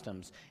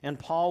customs. And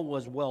Paul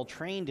was well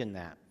trained in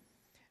that.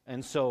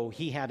 And so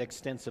he had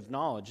extensive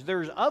knowledge.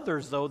 There's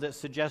others, though, that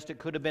suggest it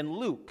could have been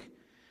Luke.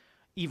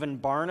 Even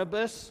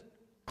Barnabas,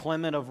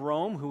 Clement of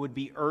Rome, who would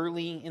be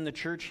early in the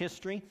church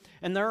history.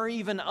 And there are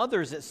even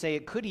others that say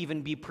it could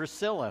even be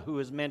Priscilla, who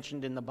is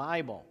mentioned in the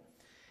Bible.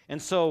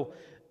 And so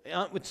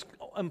it's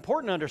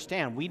important to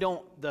understand,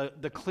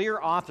 the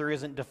clear author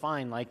isn't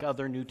defined like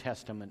other New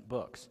Testament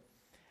books.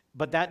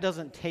 But that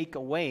doesn't take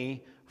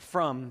away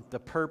from the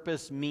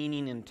purpose,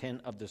 meaning,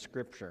 intent of the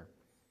Scripture.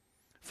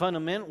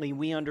 Fundamentally,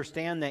 we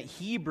understand that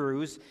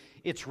Hebrews,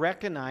 it's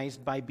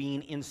recognized by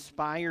being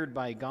inspired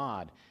by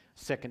God.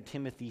 2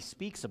 Timothy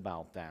speaks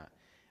about that,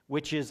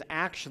 which is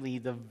actually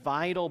the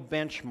vital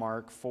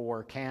benchmark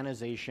for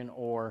canonization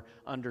or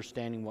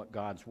understanding what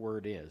God's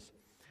Word is.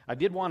 I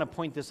did want to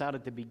point this out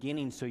at the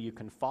beginning so you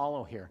can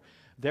follow here.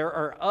 There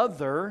are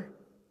other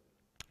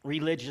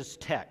religious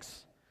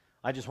texts.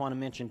 I just want to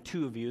mention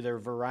two of you. There are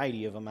a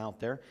variety of them out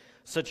there,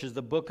 such as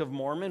the Book of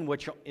Mormon,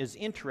 which is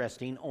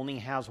interesting, only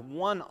has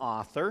one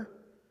author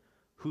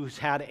who's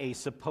had a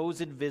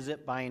supposed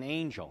visit by an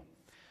angel.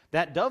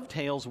 That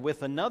dovetails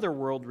with another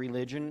world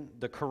religion,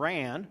 the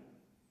Quran,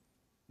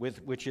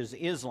 which is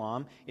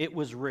Islam. It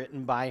was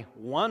written by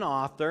one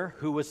author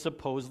who was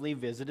supposedly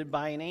visited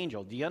by an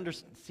angel. Do you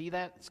see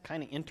that? It's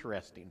kind of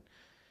interesting.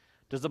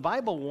 Does the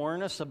Bible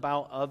warn us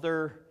about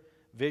other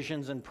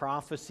visions and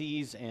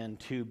prophecies and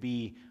to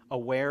be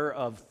aware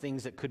of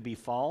things that could be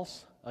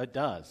false? It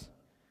does.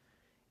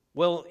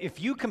 Well,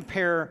 if you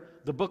compare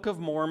the Book of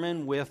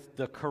Mormon with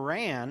the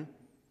Quran,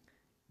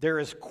 there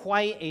is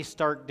quite a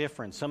stark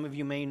difference. Some of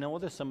you may know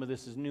this. Some of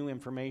this is new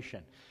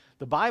information.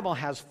 The Bible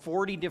has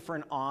 40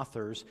 different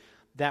authors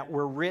that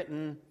were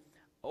written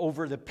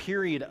over the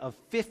period of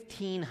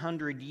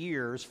 1,500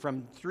 years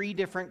from 3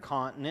 different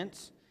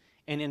continents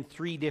and in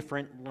 3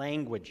 different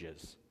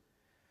languages.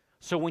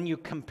 So when you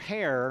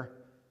compare,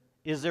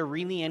 is there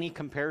really any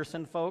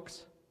comparison,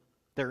 folks?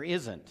 There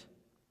isn't.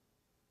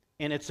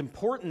 And it's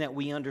important that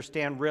we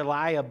understand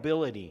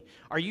reliability.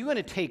 Are you going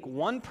to take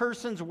one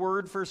person's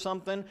word for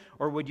something,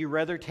 or would you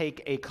rather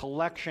take a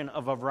collection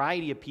of a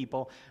variety of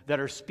people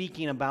that are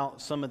speaking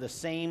about some of the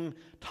same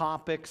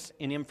topics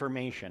and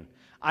information?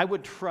 I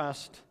would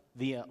trust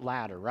the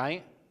latter,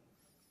 right?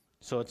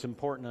 So it's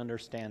important to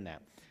understand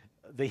that.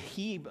 The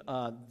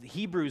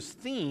Hebrews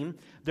theme,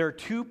 there are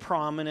 2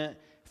 prominent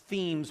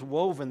themes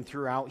woven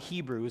throughout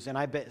Hebrews, and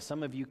I bet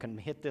some of you can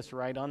hit this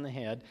right on the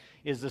head,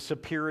 is the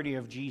superiority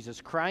of Jesus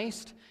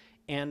Christ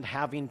and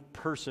having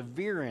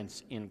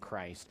perseverance in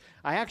Christ.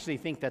 I actually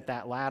think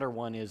that latter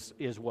one is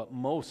what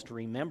most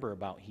remember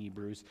about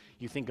Hebrews.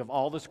 You think of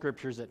all the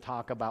scriptures that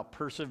talk about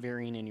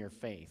persevering in your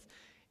faith,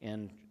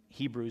 and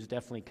Hebrews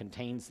definitely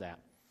contains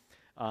that.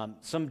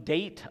 Some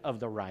date of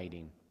the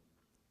writing.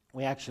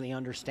 We actually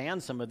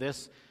understand some of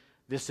this.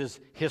 This is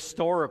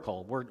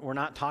historical. We're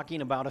not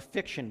talking about a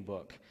fiction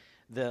book.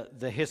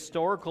 The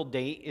historical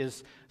date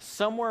is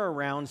somewhere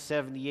around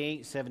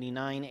 78,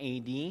 79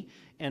 AD,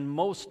 and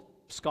most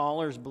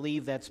scholars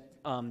believe that's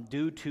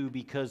due to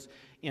because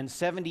in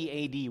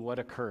 70 AD, what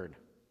occurred?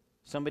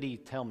 Somebody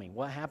tell me,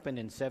 what happened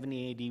in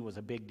 70 AD was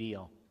a big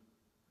deal?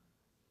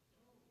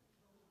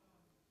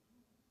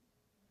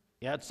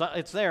 Yeah,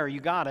 it's there.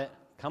 You got it.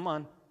 Come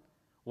on.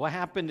 What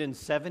happened in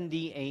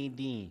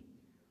 70 AD?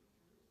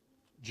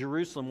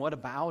 Jerusalem, what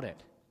about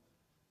it?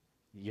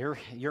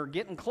 You're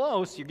getting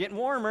close. You're getting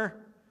warmer.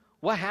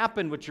 What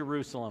happened with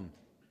Jerusalem?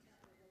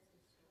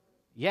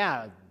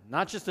 Yeah,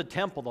 not just the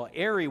temple. The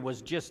area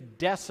was just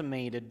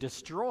decimated,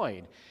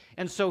 destroyed.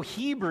 And so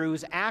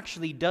Hebrews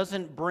actually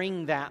doesn't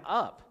bring that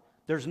up.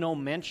 There's no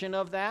mention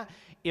of that.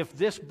 If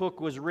this book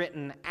was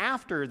written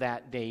after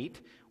that date,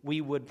 we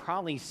would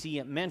probably see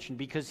it mentioned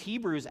because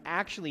Hebrews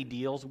actually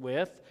deals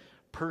with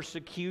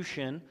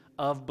persecution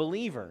of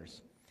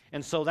believers.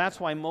 And so that's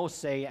why most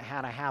say it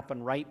had to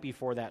happen right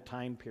before that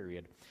time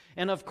period.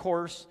 And of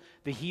course,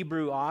 the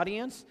Hebrew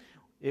audience,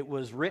 it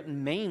was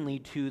written mainly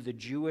to the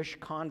Jewish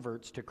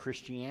converts to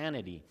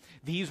Christianity.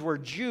 These were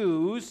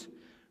Jews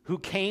who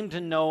came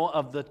to know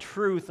of the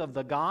truth of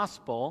the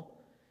gospel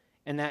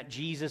and that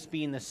Jesus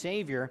being the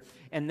Savior,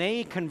 and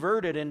they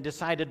converted and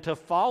decided to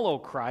follow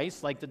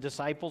Christ, like the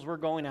disciples were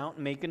going out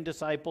and making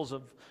disciples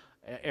of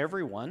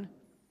everyone.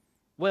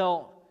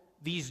 Well,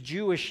 these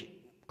Jewish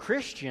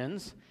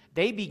Christians,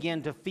 they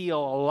began to feel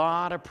a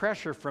lot of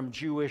pressure from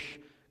Jewish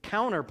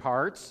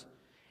counterparts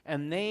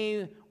and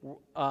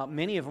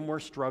many of them were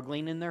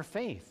struggling in their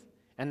faith.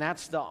 And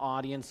that's the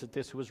audience that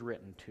this was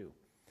written to.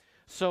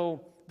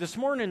 So this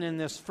morning in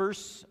this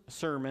first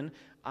sermon,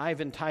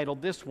 I've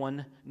entitled this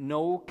one,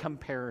 No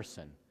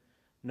Comparison.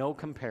 No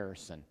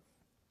Comparison.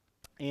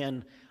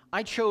 And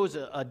I chose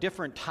a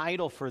different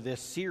title for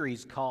this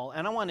series called,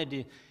 and I wanted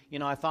to,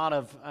 I thought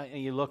of,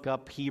 you look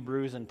up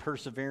Hebrews and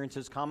perseverance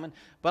is common,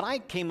 but I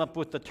came up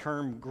with the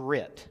term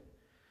grit.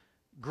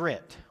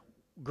 Grit.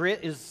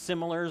 Grit is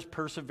similar as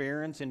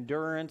perseverance,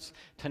 endurance,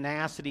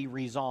 tenacity,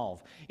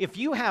 resolve. If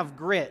you have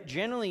grit,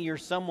 generally you're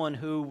someone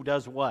who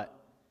does what?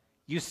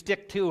 You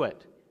stick to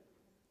it.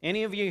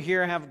 Any of you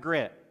here have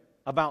grit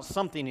about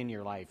something in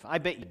your life? I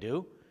bet you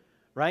do,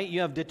 right?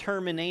 You have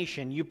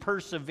determination. You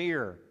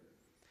persevere.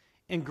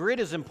 And grit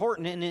is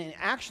important. And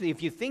actually,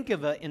 if you think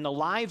of it, in the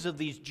lives of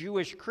these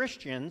Jewish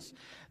Christians,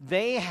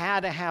 they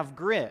had to have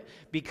grit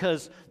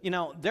because,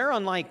 they're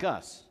unlike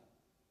us.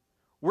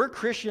 We're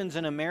Christians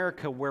in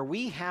America where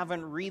we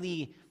haven't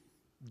really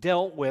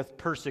dealt with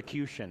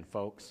persecution,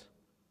 folks.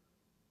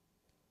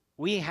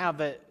 We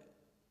have it,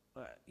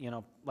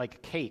 like a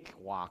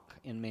cakewalk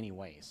in many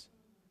ways.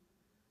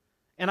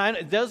 And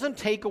it doesn't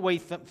take away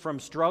from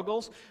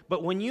struggles,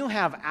 but when you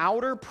have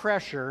outer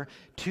pressure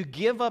to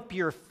give up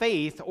your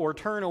faith or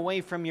turn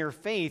away from your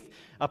faith,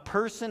 a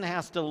person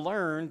has to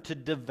learn to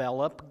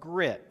develop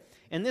grit.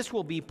 And this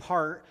will be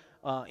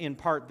in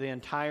part, the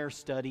entire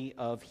study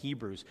of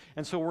Hebrews.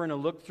 And so we're going to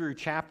look through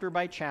chapter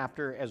by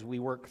chapter as we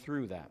work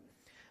through that.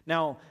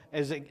 Now,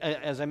 as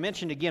I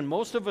mentioned again,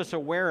 most of us are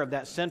aware of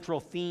that central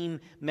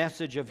theme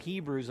message of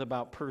Hebrews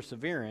about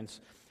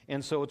perseverance.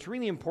 And so it's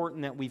really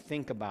important that we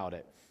think about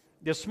it.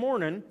 This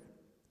morning,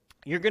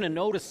 you're going to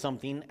notice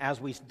something as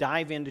we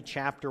dive into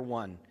chapter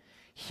 1.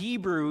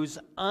 Hebrews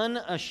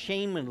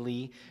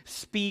unashamedly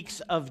speaks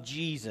of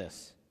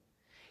Jesus.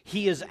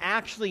 He is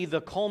actually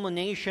the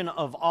culmination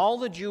of all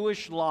the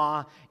Jewish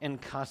law and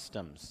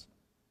customs.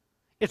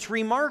 It's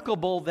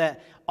remarkable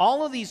that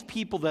all of these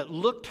people that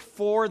looked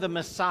for the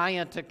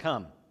Messiah to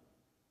come,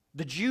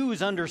 the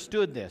Jews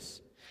understood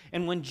this.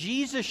 And when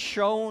Jesus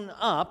showed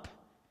up,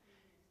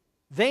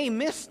 they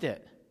missed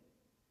it.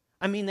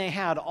 They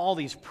had all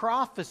these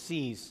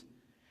prophecies.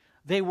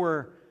 They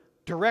were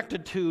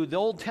directed to the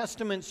Old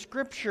Testament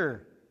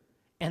scripture,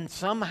 and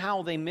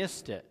somehow they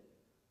missed it.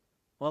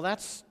 Well,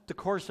 that's the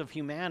course of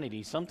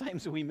humanity.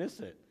 Sometimes we miss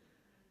it.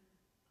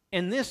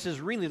 And this is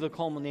really the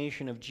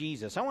culmination of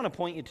Jesus. I want to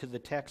point you to the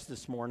text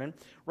this morning,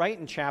 right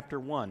in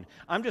chapter 1.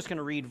 I'm just going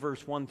to read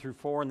verse 1 through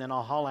 4, and then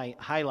I'll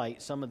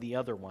highlight some of the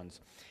other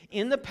ones.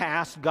 In the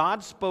past,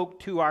 God spoke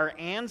to our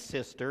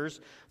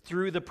ancestors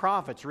through the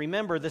prophets.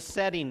 Remember the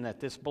setting that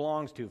this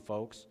belongs to,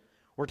 folks.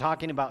 We're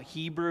talking about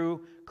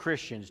Hebrew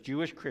Christians,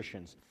 Jewish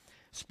Christians.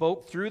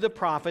 Spoke through the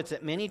prophets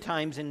at many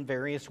times in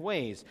various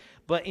ways.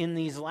 But in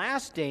these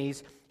last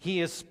days, he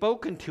has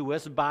spoken to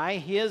us by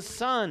his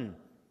Son,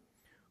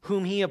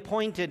 whom he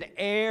appointed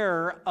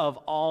heir of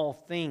all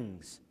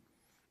things.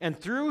 And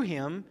through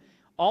him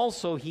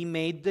also he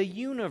made the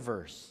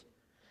universe.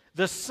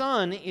 The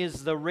Son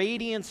is the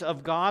radiance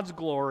of God's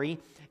glory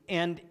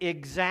and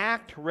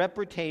exact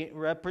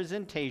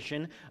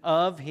representation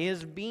of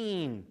his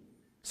being,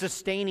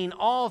 sustaining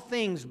all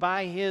things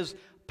by his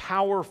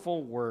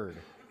powerful word.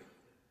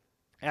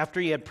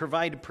 After he had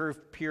provided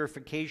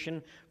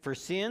purification for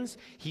sins,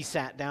 he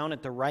sat down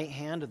at the right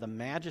hand of the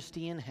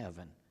Majesty in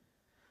heaven.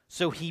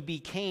 So he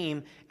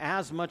became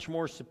as much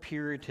more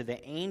superior to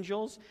the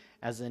angels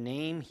as the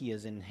name he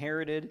has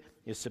inherited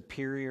is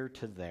superior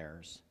to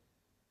theirs.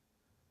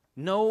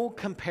 No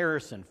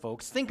comparison,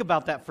 folks. Think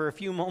about that for a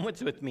few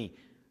moments with me.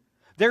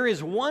 There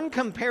is one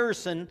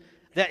comparison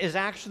that is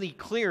actually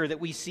clear that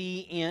we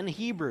see in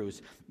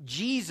Hebrews.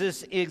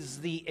 Jesus is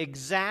the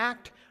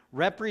exact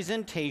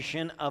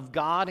representation of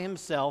God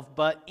himself,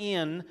 but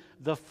in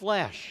the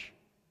flesh.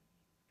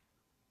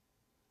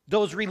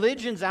 Those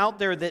religions out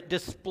there that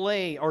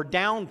display or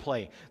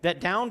downplay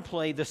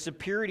the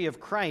superiority of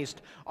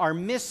Christ are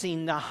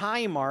missing the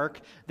high mark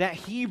that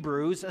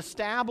Hebrews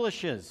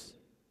establishes.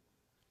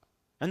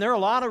 And there are a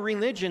lot of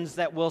religions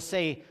that will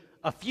say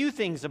a few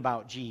things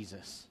about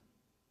Jesus,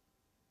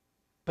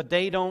 but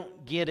they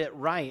don't get it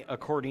right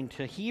according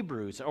to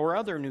Hebrews or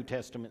other New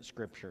Testament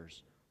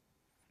scriptures.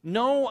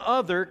 No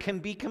other can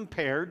be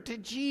compared to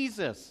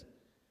Jesus.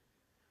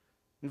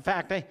 In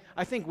fact,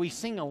 I think we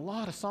sing a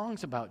lot of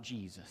songs about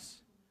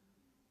Jesus.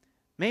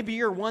 Maybe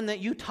you're one that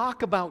you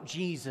talk about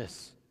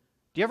Jesus.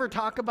 Do you ever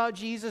talk about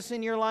Jesus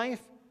in your life?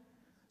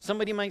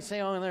 Somebody might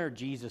say, oh, they're a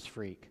Jesus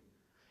freak.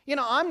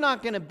 I'm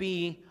not going to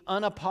be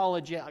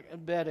unapologetic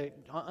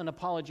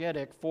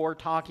for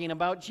talking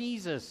about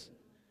Jesus,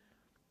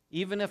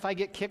 even if I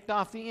get kicked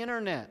off the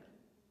internet.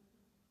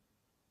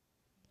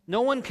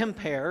 No one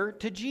compare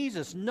to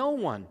Jesus. No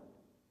one.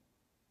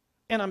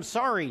 And I'm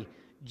sorry,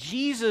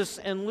 Jesus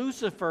and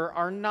Lucifer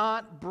are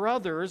not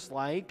brothers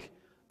like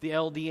the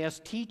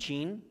LDS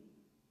teaching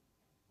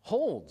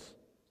holds.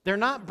 They're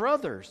not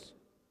brothers.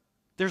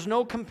 There's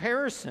no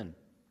comparison.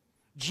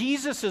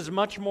 Jesus is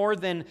much more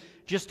than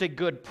just a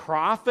good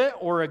prophet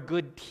or a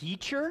good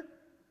teacher.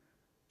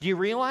 Do you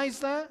realize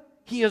that?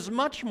 He is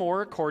much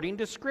more according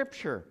to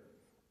Scripture.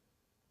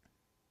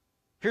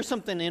 Here's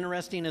something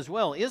interesting as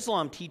well.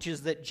 Islam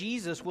teaches that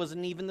Jesus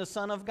wasn't even the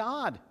Son of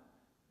God.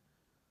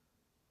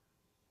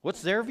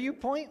 What's their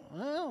viewpoint?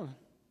 Well,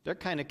 they're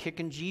kind of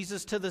kicking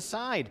Jesus to the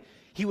side.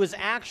 He was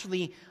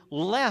actually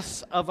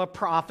less of a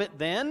prophet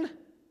than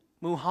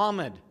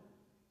Muhammad.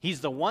 He's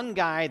the one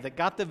guy that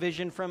got the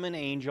vision from an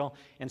angel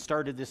and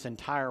started this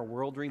entire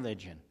world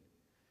religion.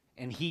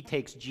 And he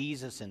takes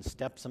Jesus and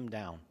steps him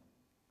down.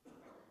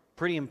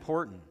 Pretty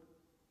important.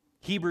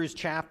 Hebrews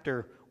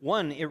chapter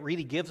 1, it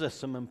really gives us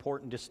some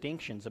important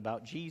distinctions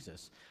about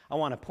Jesus. I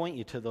want to point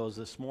you to those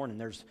this morning.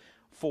 There's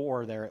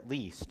 4 there at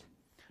least.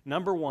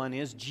 Number 1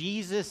 is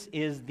Jesus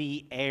is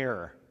the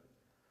heir.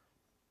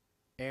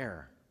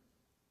 Heir.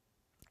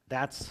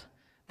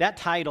 That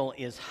title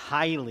is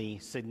highly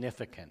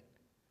significant.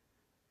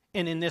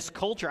 And in this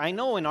culture, I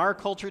know in our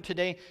culture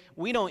today,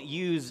 we don't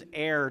use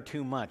heir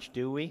too much,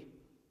 do we?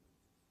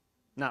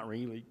 Not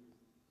really.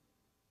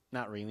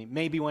 Not really.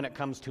 Maybe when it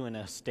comes to an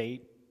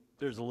estate,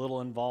 there's a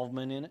little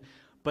involvement in it.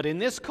 But in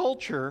this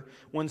culture,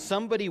 when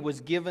somebody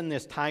was given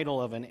this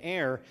title of an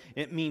heir,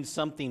 it means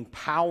something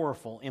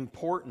powerful,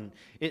 important.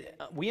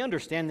 We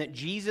understand that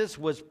Jesus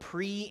was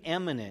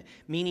preeminent,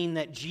 meaning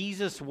that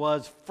Jesus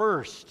was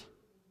first.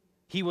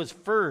 He was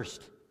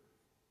first.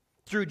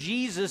 Through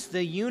Jesus,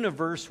 the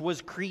universe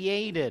was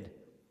created.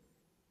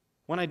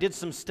 When I did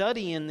some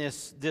study in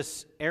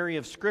this area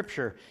of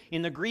Scripture,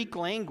 in the Greek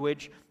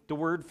language, the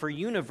word for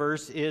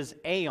universe is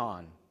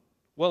aeon.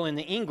 Well, in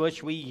the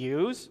English, we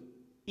use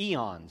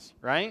eons,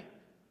 right?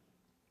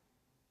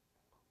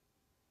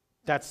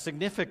 That's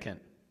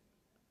significant.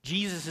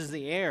 Jesus is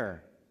the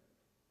heir.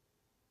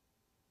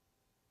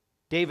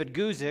 David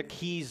Guzik,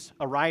 he's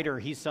a writer.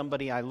 He's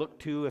somebody I look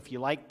to if you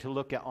like to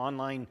look at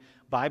online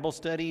Bible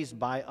studies,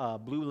 by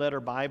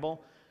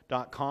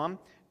blueletterbible.com.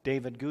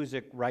 David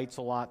Guzik writes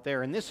a lot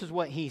there. And this is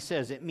what he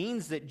says. It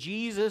means that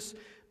Jesus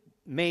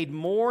made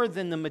more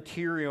than the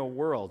material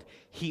world.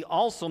 He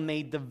also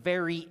made the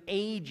very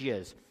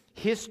ages.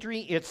 History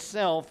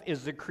itself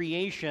is the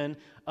creation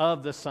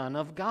of the Son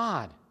of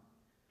God.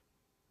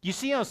 You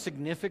see how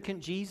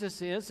significant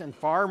Jesus is and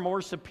far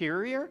more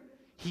superior?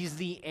 He's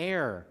the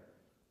heir.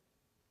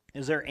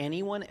 Is there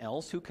anyone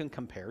else who can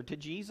compare to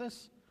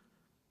Jesus?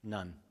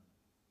 None.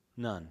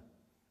 None.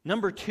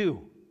 Number 2,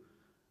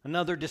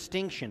 another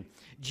distinction.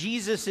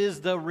 Jesus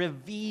is the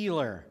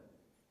revealer.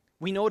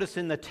 We notice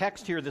in the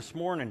text here this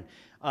morning,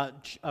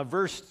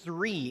 verse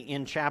 3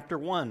 in chapter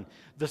 1,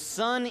 the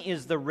Son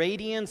is the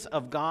radiance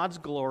of God's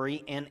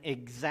glory and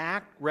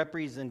exact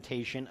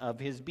representation of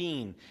His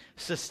being,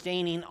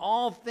 sustaining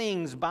all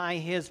things by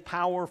His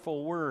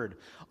powerful word.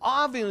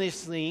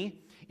 Obviously,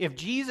 if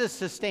Jesus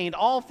sustained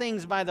all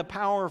things by the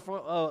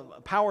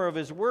power of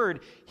His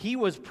word, He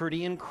was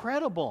pretty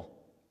incredible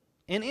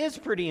and is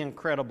pretty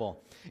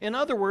incredible. In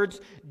other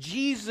words,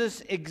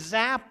 Jesus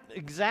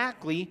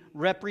exactly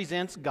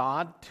represents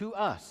God to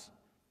us.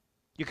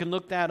 You can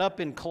look that up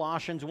in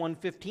Colossians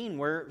 1:15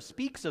 where it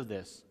speaks of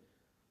this.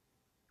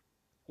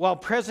 While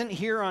present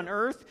here on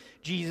earth,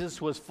 Jesus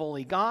was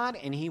fully God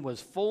and He was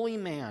fully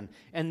man.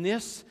 And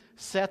this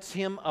sets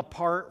Him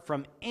apart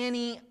from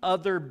any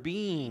other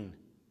being.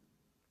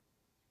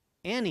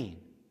 Any,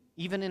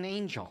 even an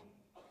angel.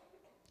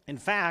 In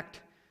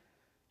fact,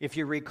 if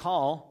you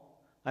recall,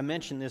 I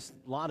mentioned this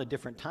a lot of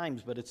different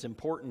times, but it's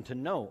important to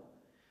note.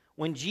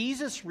 When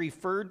Jesus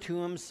referred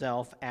to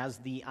Himself as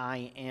the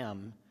I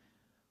am,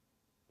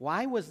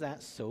 why was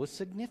that so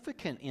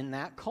significant in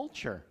that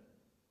culture?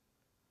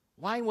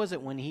 Why was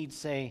it when He'd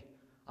say,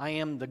 I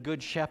am the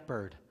good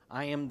shepherd,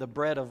 I am the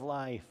bread of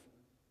life?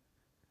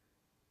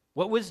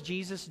 What was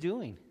Jesus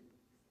doing?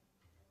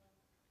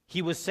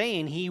 He was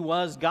saying He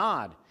was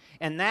God.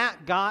 And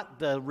that got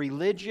the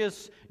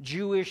religious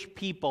Jewish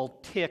people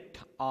ticked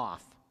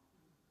off.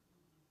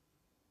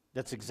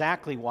 That's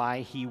exactly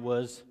why He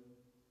was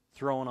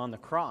thrown on the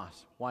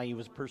cross, why He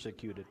was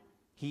persecuted.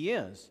 He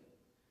is.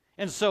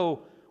 And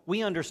so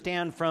we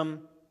understand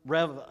from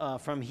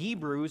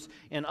Hebrews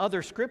and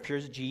other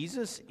scriptures,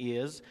 Jesus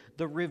is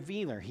the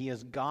revealer. He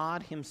is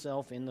God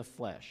Himself in the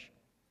flesh.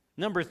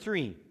 Number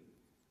 3,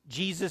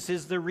 Jesus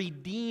is the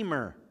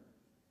redeemer.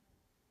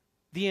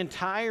 The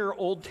entire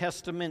Old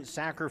Testament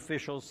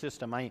sacrificial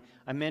system, I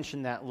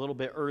mentioned that a little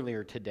bit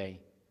earlier today.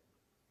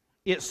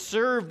 It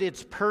served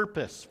its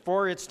purpose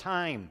for its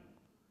time.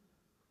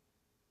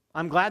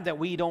 I'm glad that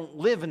we don't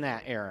live in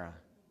that era.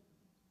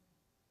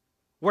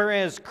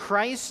 Whereas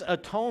Christ's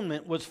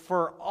atonement was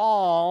for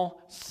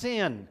all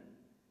sin.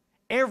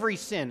 Every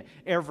sin,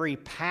 every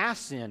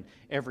past sin,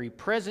 every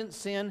present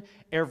sin,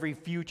 every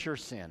future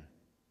sin.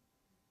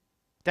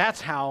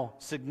 That's how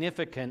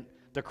significant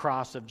the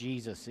cross of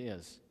Jesus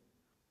is.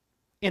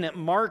 And it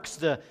marks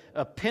the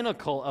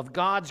pinnacle of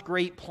God's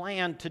great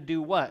plan to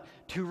do what?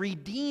 To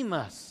redeem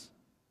us.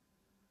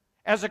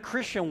 As a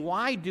Christian,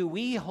 why do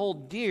we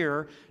hold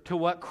dear to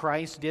what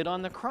Christ did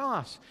on the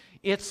cross?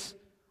 It's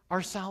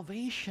our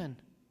salvation.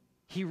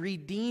 He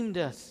redeemed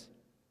us.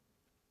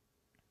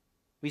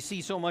 We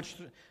see so much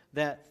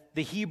that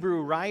the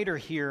Hebrew writer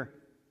here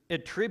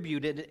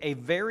attributed a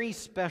very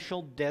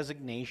special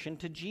designation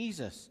to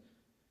Jesus.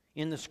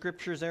 In the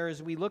scriptures there,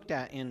 as we looked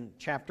at in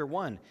chapter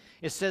 1,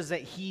 it says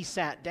that he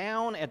sat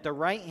down at the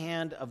right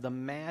hand of the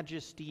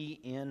majesty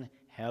in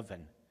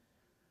heaven.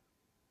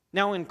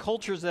 Now, in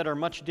cultures that are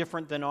much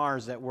different than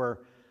ours, that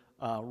were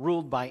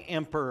ruled by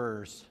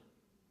emperors,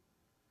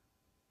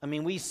 I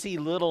mean, we see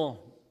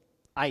little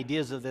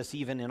ideas of this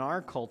even in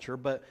our culture,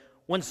 but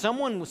when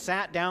someone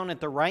sat down at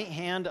the right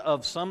hand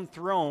of some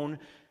throne,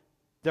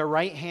 their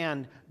right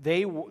hand,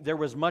 there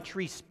was much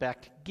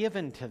respect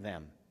given to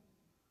them.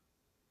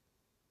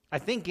 I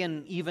think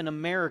in even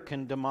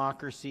American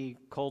democracy,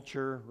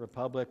 culture,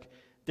 republic,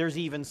 there's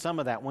even some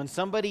of that. When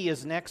somebody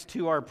is next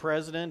to our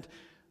president,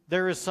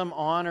 there is some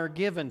honor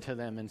given to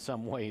them in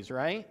some ways,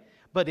 right?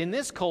 But in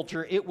this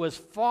culture, it was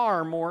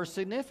far more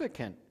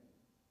significant.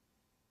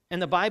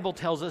 And the Bible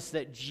tells us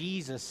that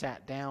Jesus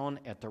sat down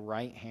at the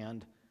right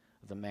hand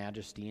of the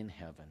majesty in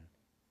heaven.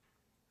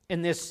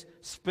 And this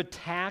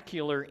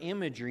spectacular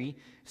imagery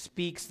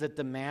speaks that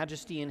the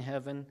majesty in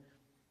heaven,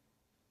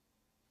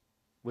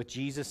 with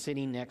Jesus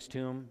sitting next to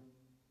him,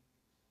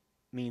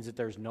 means that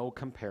there's no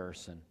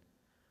comparison.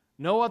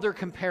 No other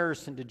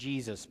comparison to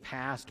Jesus,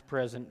 past,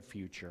 present,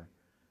 future.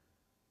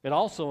 It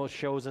also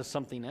shows us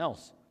something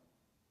else.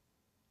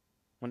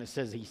 When it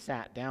says he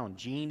sat down,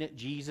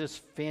 Jesus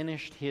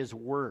finished his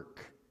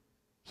work.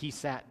 He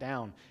sat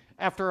down.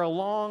 After a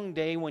long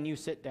day, when you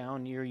sit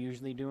down, you're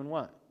usually doing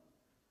what?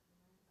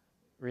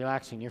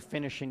 Relaxing. You're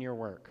finishing your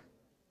work.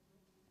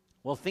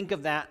 Well, think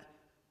of that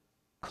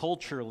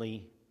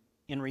culturally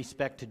in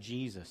respect to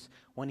Jesus.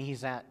 When he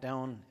sat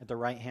down at the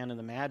right hand of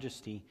the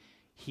majesty,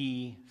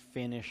 he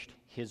finished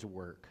his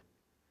work.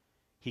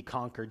 He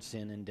conquered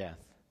sin and death.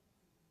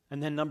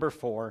 And then number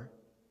 4,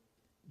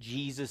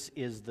 Jesus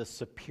is the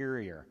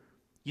superior.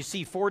 You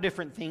see 4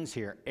 different things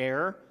here: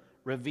 heir,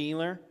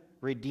 revealer,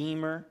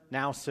 redeemer,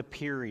 now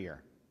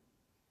superior.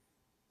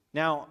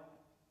 Now,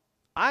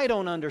 I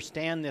don't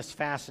understand this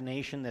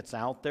fascination that's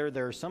out there.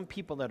 There are some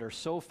people that are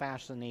so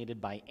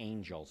fascinated by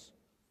angels,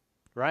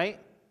 right?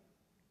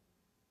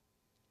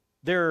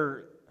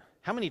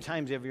 How many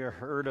times have you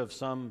heard of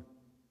some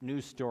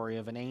news story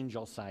of an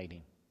angel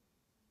sighting?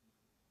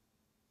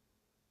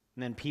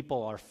 And then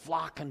people are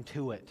flocking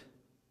to it.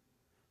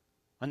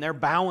 And they're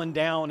bowing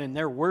down and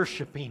they're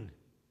worshiping.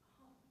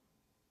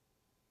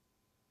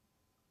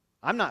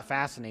 I'm not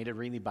fascinated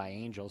really by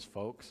angels,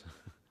 folks.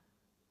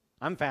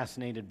 I'm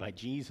fascinated by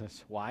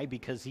Jesus. Why?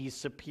 Because he's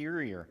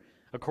superior,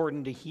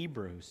 according to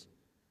Hebrews.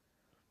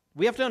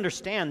 We have to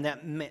understand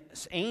that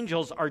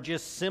angels are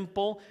just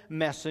simple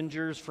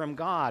messengers from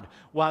God,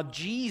 while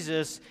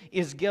Jesus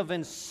is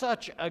given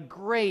such a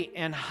great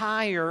and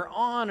higher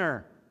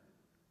honor.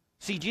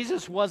 See,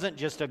 Jesus wasn't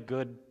just a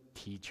good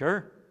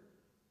teacher.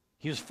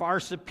 He was far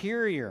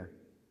superior.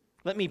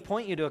 Let me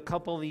point you to a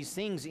couple of these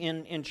things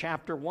in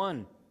chapter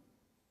 1.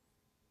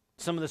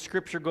 Some of the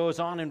scripture goes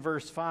on in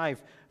verse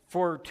 5.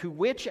 For to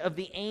which of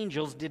the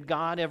angels did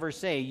God ever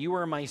say, "You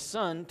are my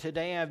son,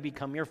 today I have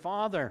become your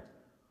father"?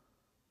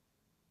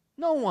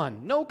 No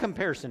one, no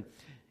comparison.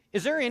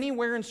 Is there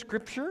anywhere in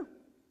scripture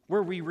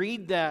where we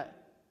read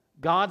that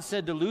God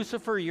said to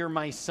Lucifer, "You're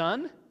my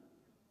son,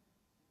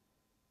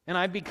 and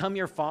I've become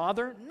your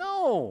father"?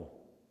 No,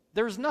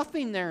 there's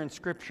nothing there in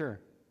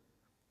scripture.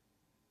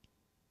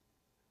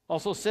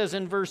 Also says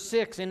in verse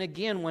 6, and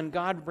again, when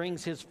God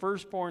brings his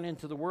firstborn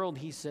into the world,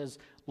 he says,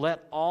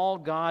 "Let all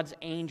God's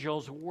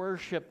angels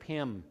worship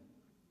him."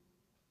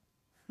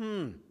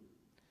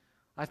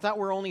 I thought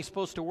we're only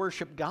supposed to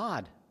worship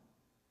God.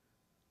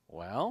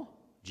 Well,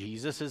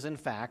 Jesus is in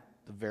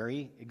fact the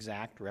very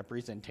exact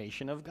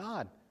representation of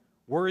God,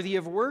 worthy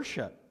of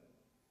worship.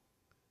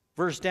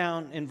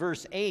 In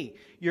verse 8,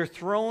 your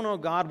throne, O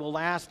God, will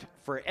last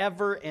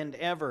forever and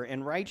ever,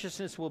 and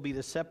righteousness will be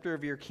the scepter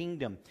of your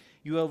kingdom.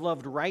 You have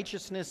loved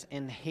righteousness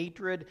and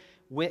hatred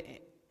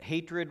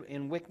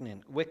and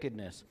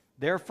wickedness.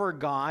 Therefore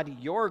God,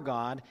 your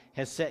God,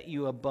 has set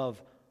you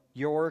above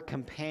your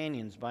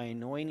companions by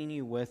anointing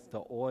you with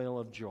the oil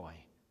of joy.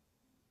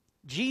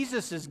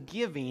 Jesus has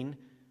been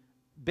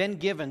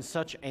given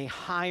such a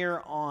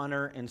higher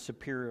honor and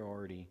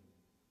superiority.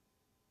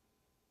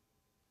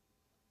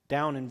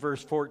 Down in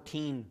verse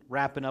 14,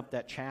 wrapping up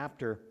that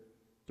chapter,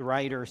 the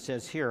writer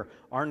says here,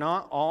 "Are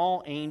not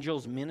all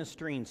angels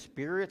ministering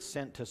spirits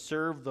sent to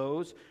serve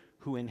those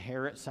who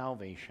inherit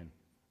salvation?"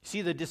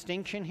 See the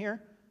distinction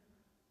here?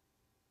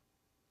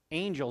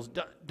 Angels,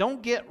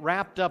 don't get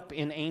wrapped up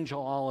in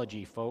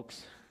angelology,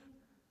 folks.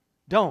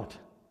 Don't.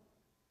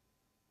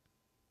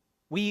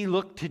 We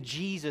look to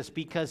Jesus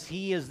because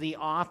he is the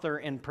author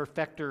and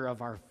perfecter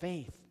of our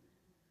faith.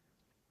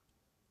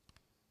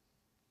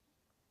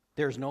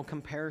 There's no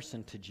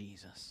comparison to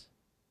Jesus.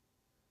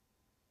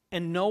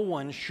 And no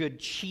one should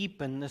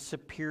cheapen the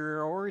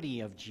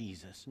superiority of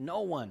Jesus.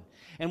 No one.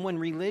 And when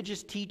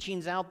religious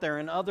teachings out there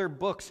and other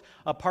books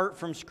apart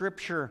from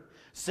Scripture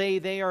say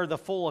they are the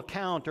full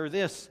account or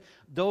this,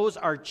 those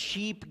are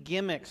cheap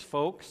gimmicks,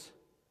 folks.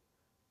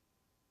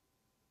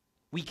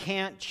 We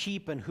can't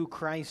cheapen who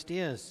Christ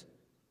is.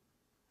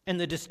 And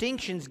the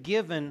distinctions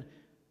given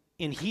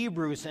in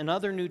Hebrews and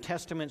other New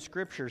Testament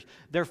scriptures,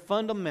 they're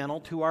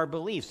fundamental to our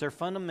beliefs. They're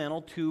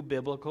fundamental to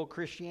biblical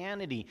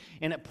Christianity.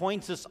 And it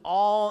points us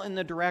all in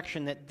the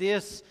direction that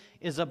this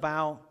is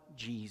about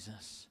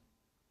Jesus.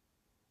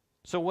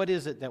 So what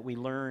is it that we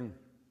learn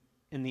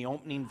in the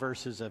opening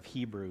verses of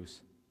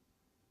Hebrews?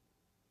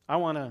 I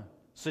want to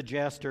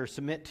suggest or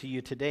submit to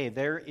you today,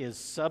 there is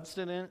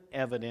substantive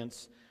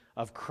evidence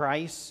of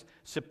Christ's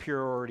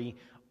superiority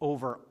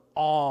over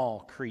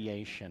all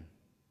creation.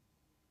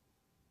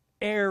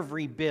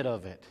 Every bit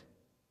of it.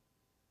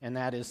 And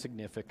that is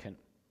significant.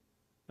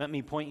 Let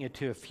me point you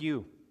to a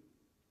few.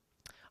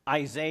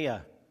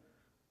 Isaiah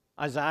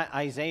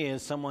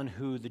is someone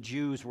who the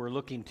Jews were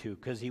looking to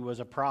because he was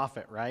a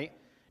prophet, right?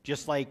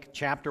 Just like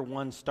chapter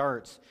 1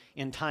 starts,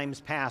 in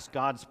times past,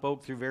 God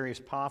spoke through various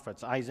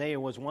prophets. Isaiah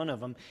was one of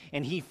them,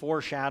 and he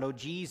foreshadowed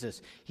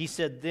Jesus. He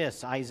said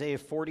this, Isaiah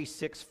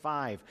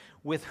 46:5,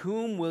 "With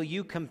whom will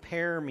you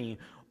compare me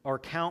or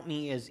count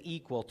me as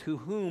equal? To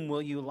whom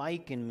will you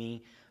liken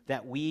me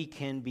that we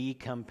can be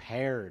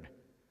compared?"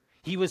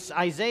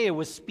 Isaiah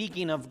was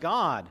speaking of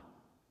God.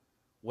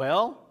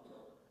 Well,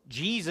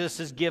 Jesus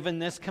is given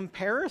this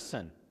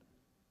comparison.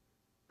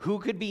 Who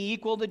could be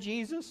equal to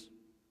Jesus?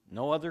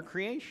 No other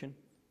creation.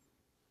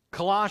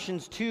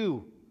 Colossians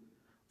 2,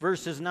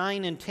 verses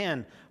 9 and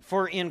 10.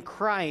 "For in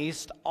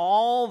Christ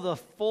all the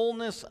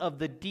fullness of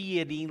the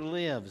deity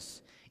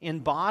lives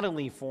in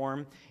bodily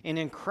form, and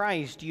in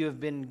Christ you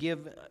have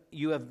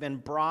been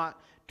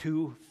brought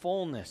to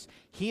fullness.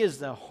 He is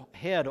the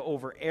head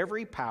over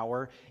every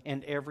power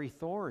and every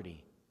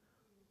authority."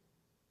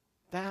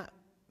 That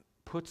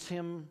puts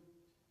him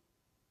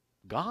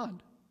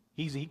God.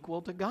 He's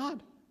equal to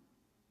God.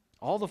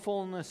 All the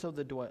fullness of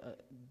the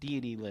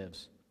deity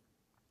lives.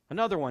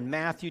 Another one,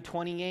 Matthew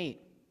 28,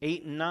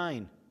 8 and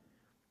 9.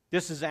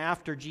 This is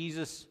after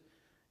Jesus,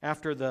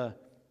 after the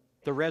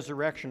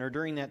resurrection, or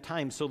during that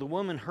time. "So the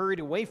woman hurried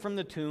away from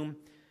the tomb,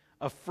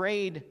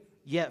 afraid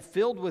yet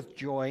filled with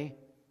joy,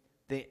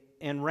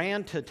 and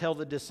ran to tell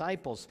the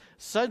disciples.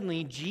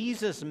 Suddenly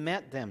Jesus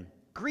met them.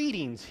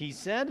 'Greetings,' he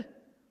said.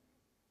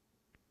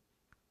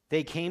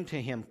 They came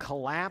to him,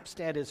 collapsed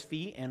at his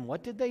feet, and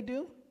what did they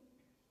do?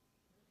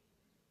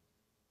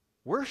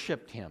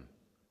 Worshipped him.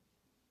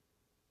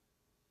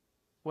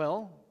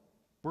 Well,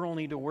 we're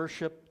only to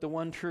worship the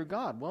one true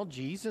God. Well,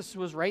 Jesus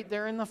was right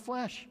there in the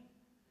flesh.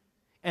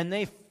 And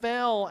they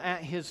fell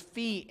at his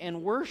feet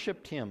and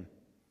worshipped him.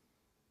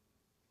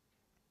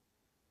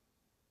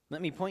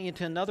 Let me point you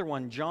to another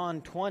one,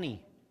 John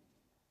 20,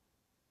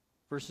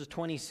 verses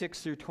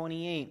 26 through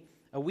 28.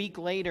 "A week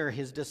later,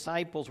 his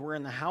disciples were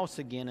in the house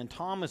again, and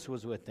Thomas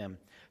was with them.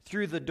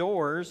 Through the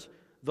doors,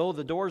 though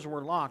the doors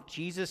were locked,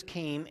 Jesus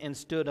came and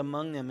stood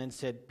among them and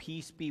said,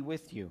 'Peace be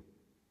with you.'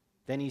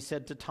 Then he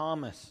said to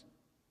Thomas,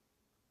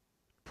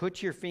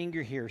 'Put your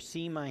finger here,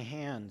 see my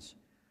hands.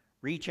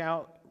 Reach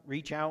out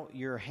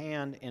your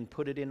hand and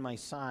put it in my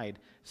side.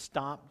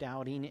 Stop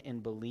doubting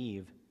and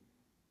believe.'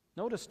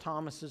 Notice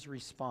Thomas's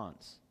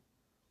response.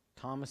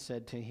 Thomas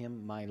said to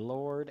him, 'My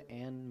Lord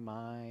and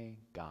my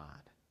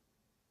God.'"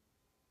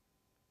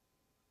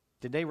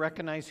 Did they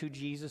recognize who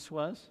Jesus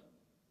was?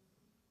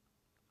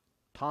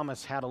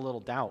 Thomas had a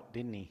little doubt,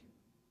 didn't he?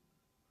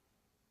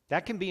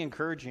 That can be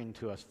encouraging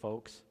to us,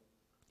 folks.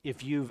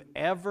 If you've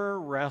ever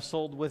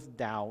wrestled with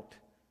doubt,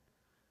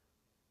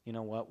 you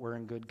know what? We're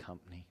in good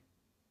company.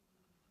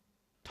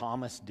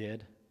 Thomas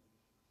did.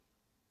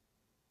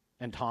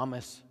 And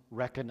Thomas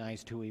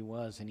recognized who he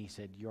was, and he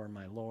said, "You're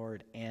my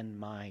Lord and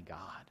my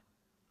God."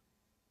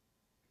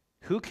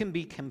 Who can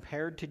be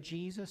compared to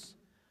Jesus?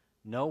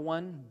 No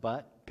one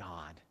but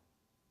God.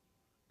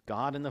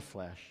 God in the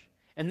flesh.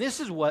 And this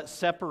is what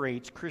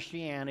separates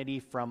Christianity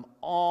from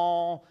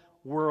all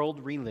world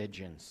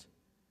religions.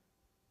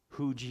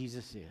 Who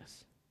Jesus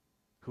is.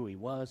 Who he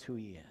was, who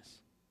he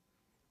is.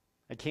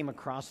 I came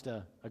across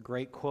a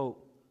great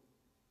quote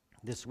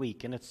this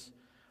week, and it's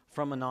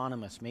from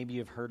Anonymous. Maybe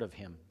you've heard of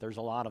him. There's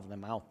a lot of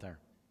them out there.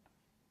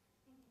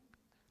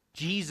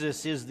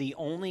 "Jesus is the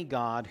only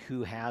God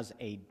who has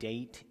a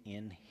date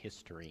in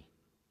history."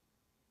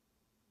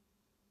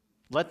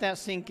 Let that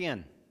sink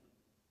in.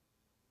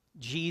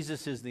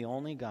 Jesus is the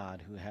only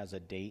God who has a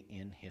date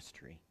in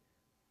history.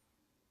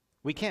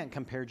 We can't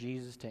compare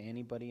Jesus to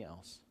anybody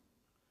else.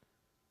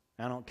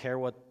 I don't care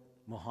what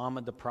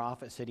Muhammad the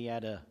prophet said, he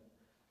had an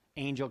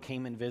angel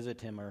came and visit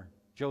him, or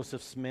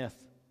Joseph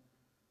Smith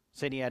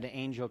said he had an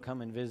angel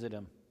come and visit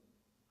him.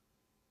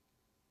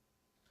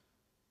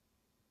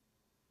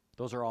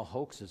 Those are all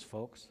hoaxes,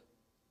 folks.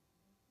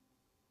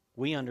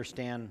 We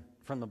understand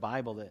from the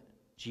Bible that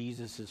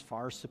Jesus is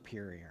far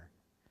superior,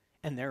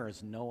 and there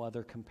is no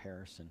other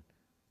comparison.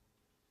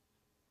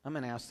 I'm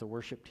going to ask the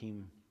worship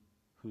team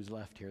who's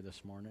left here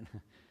this morning.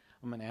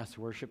 I'm going to ask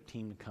the worship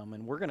team to come,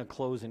 and we're going to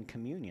close in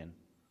communion.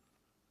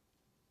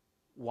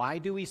 Why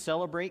do we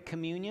celebrate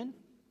communion?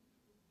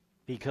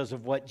 Because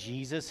of what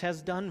Jesus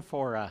has done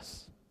for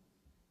us.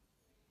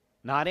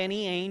 Not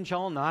any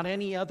angel, not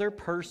any other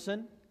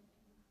person.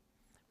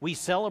 We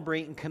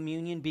celebrate in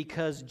communion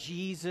because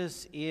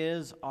Jesus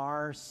is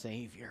our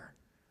Savior.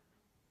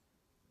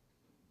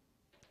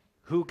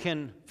 Who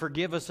can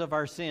forgive us of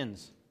our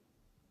sins?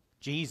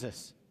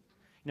 Jesus.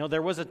 You know,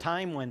 there was a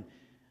time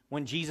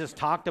when Jesus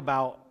talked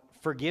about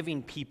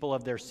forgiving people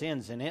of their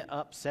sins, and it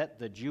upset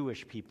the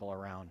Jewish people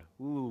around.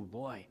 Ooh,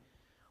 boy.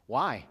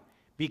 Why?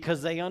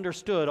 Because they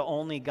understood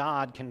only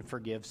God can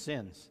forgive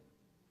sins.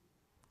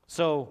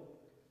 So,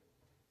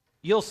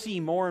 you'll see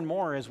more and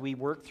more as we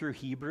work through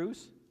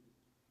Hebrews,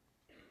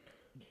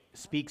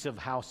 speaks of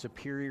how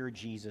superior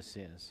Jesus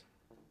is.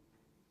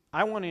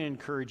 I want to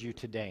encourage you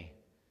today,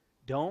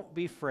 don't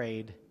be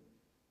afraid,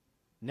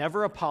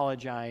 never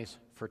apologize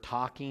for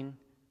talking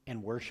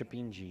and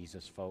worshiping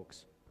Jesus,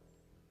 folks.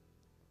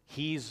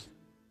 He's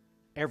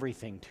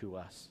everything to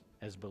us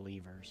as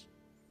believers.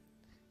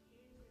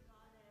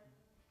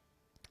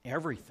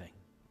 Everything.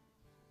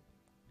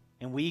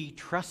 And we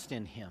trust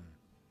in Him.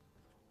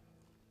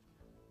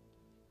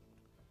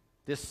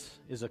 This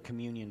is a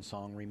communion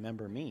song,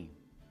 Remember Me.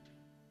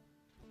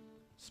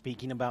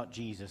 Speaking about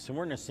Jesus. And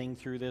we're going to sing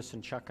through this,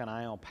 and Chuck and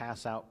I will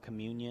pass out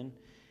communion.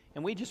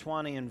 And we just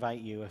want to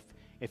invite you,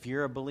 if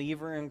you're a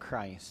believer in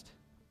Christ,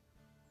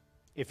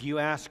 if you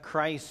ask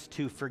Christ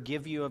to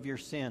forgive you of your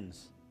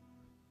sins,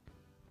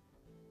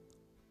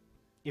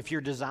 if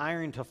you're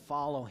desiring to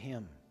follow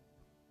Him,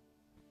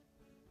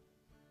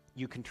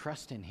 you can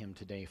trust in Him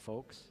today,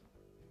 folks.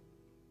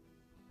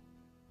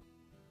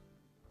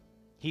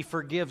 He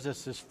forgives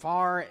us as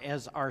far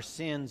as our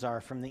sins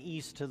are from the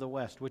east to the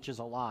west, which is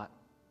a lot,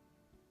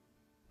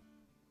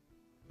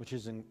 which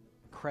is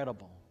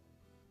incredible.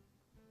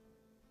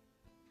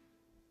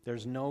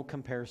 There's no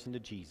comparison to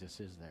Jesus,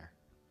 is there?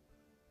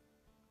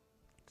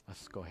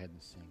 Let's go ahead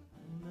and sing.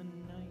 On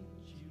the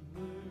night you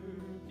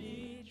were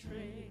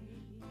betrayed,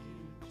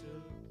 you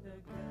took the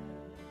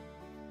cup,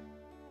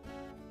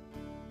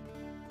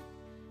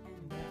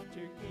 and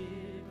after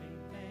giving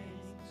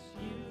thanks,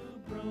 you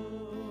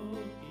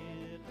broke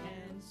it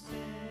and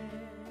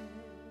said,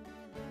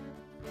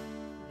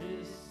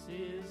 "This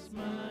is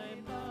my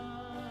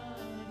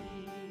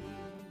body,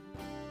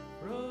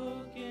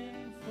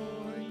 broken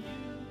for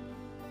you,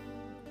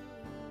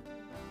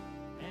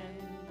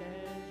 and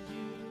as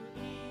you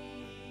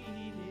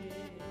eat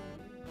it,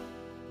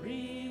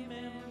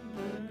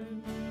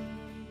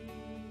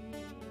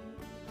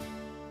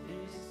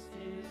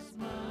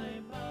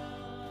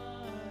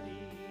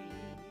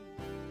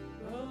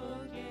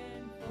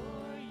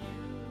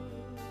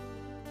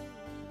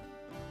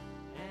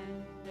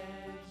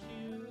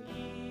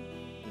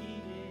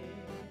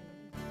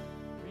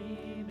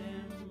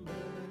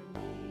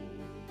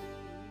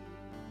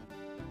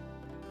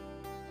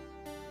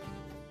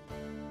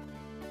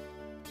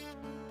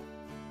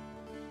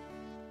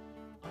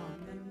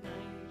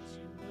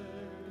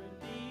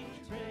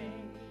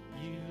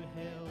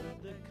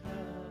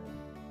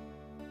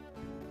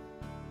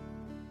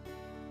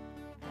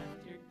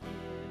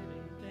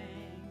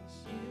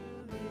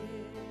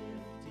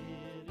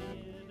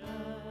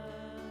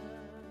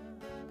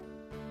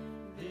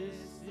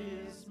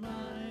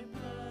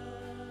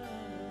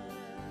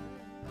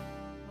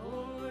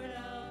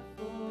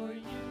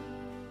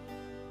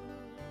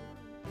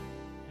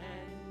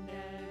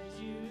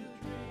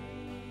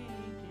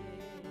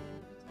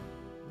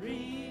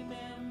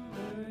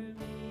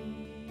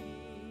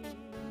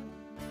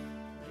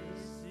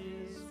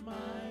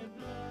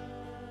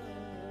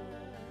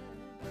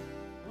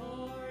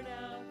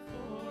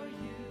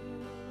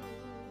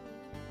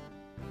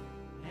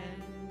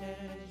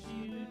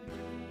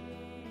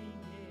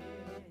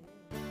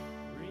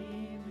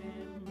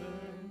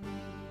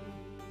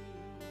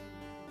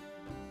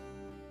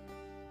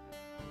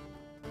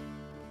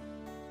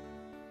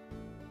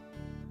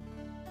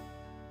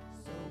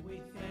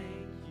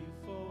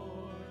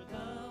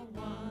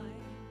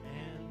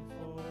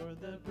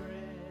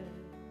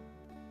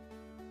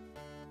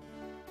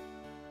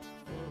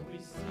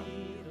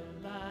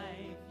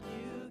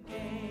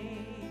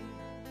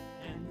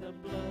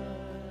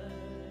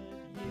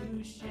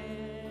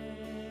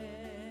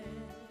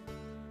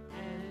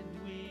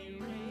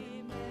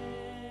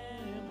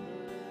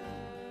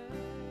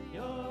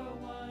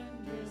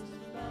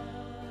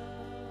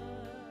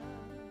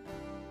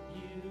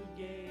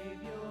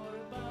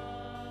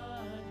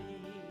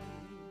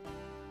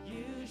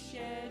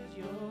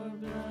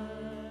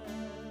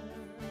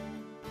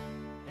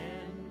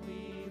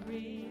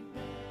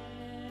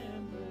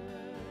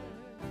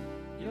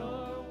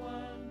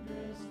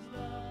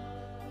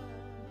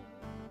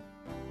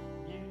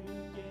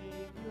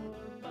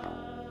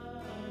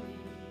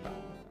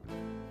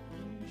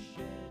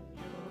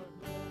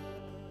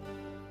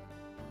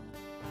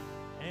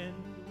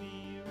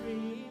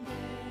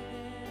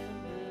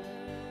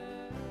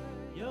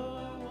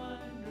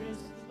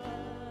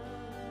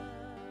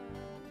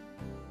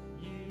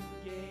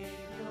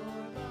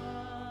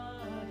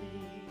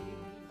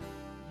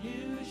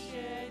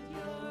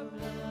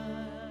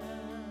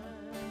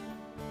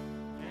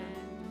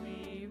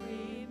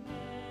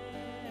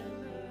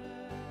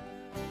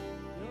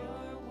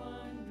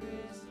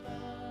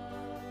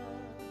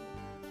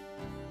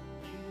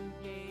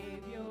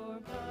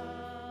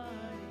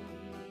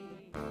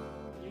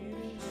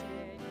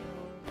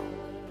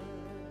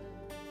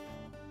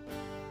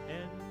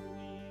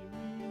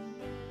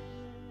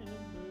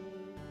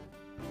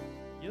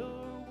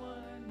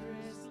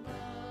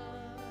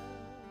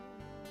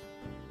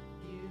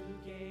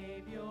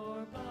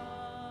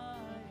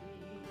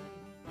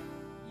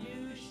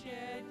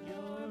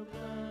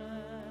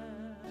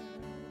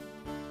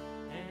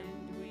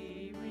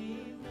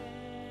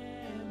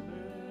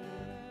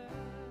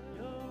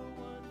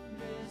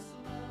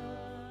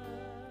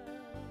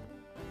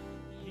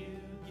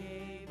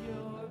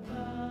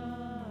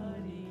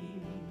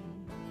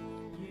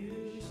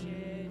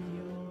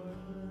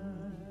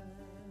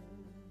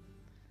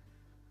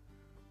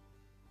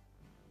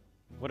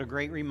 What a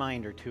great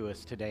reminder to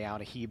us today out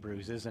of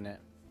Hebrews, isn't it?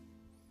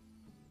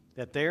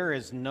 That there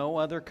is no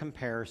other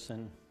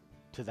comparison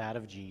to that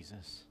of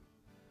Jesus.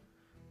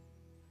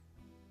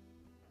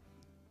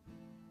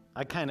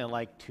 I kind of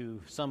like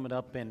to sum it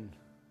up in,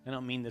 I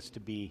don't mean this to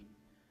be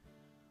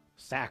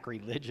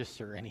sacrilegious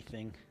or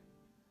anything.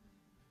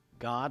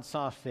 God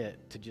saw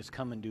fit to just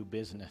come and do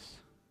business.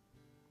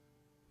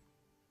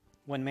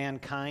 When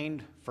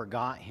mankind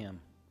forgot him,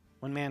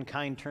 when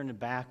mankind turned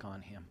back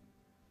on him,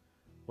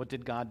 what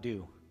did God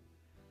do?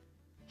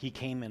 He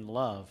came in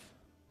love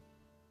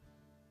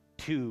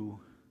to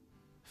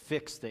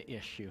fix the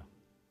issue.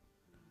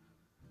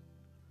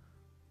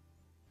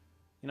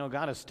 You know,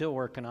 God is still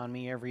working on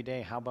me every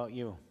day. How about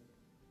you?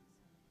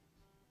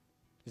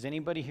 Is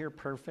anybody here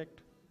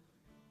perfect?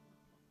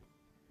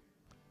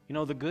 You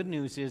know, the good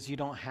news is you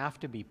don't have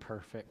to be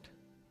perfect.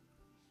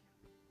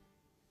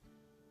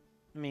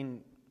 I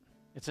mean,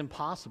 it's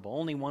impossible.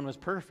 Only one was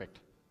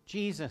perfect.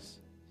 Jesus.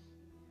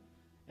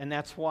 And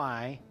that's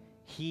why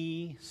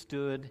he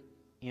stood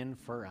in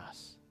for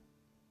us.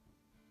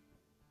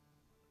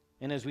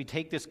 And as we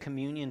take this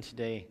communion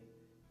today,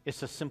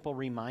 it's a simple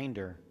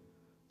reminder.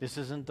 This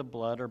isn't the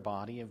blood or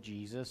body of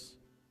Jesus.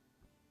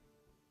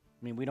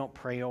 I mean, we don't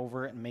pray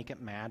over it and make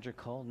it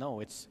magical.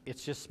 No, it's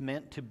just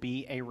meant to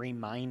be a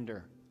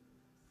reminder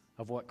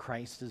of what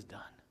Christ has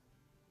done.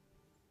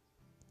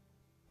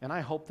 And I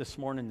hope this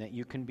morning that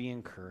you can be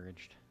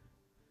encouraged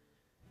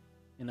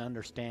in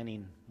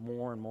understanding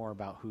more and more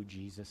about who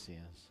Jesus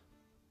is.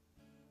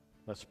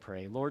 Let's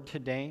pray. Lord,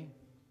 today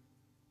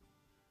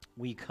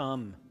we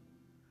come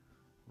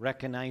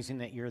recognizing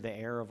that you're the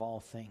heir of all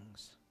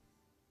things.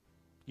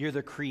 You're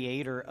the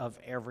creator of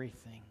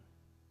everything.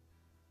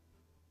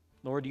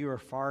 Lord, you are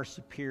far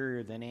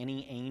superior than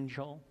any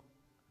angel.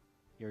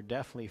 You're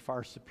definitely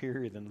far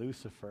superior than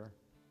Lucifer.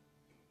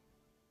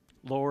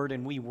 Lord,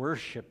 and we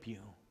worship you.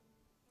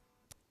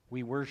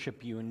 We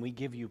worship you and we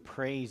give you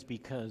praise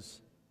because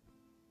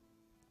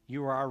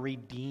you are our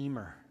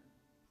Redeemer.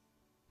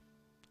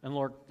 And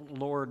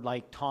Lord,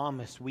 like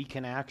Thomas, we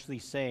can actually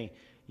say,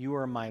 you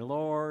are my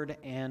Lord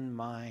and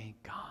my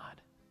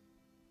God.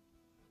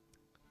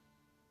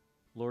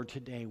 Lord,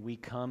 today we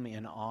come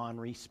in awe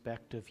and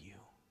respect of you.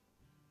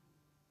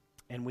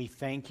 And we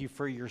thank you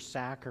for your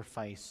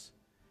sacrifice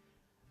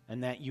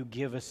and that you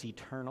give us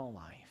eternal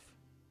life.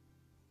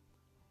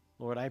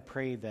 Lord, I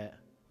pray that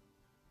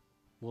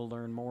we'll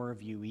learn more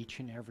of you each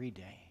and every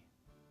day.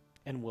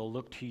 And we'll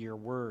look to your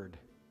word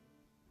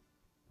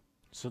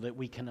so that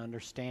we can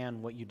understand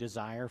what you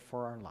desire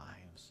for our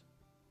lives.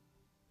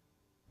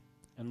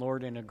 And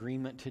Lord, in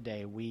agreement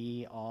today,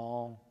 we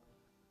all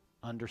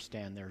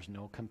understand there's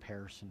no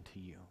comparison to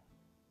you.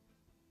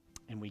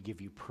 And we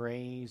give you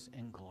praise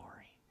and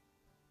glory.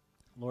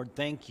 Lord,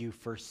 thank you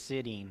for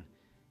sitting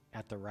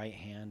at the right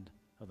hand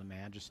of the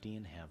Majesty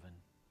in heaven.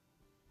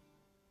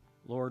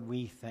 Lord,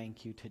 we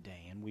thank you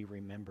today and we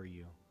remember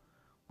you.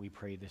 We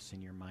pray this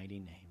in your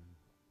mighty name.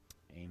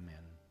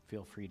 Amen.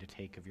 Feel free to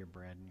take of your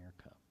bread and your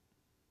cup.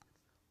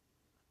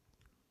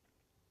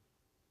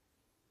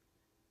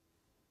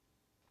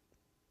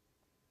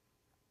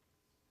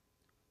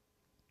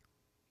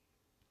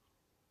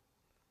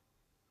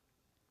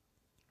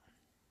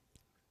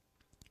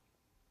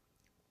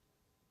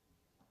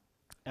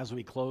 As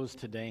we close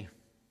today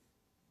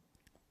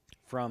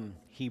from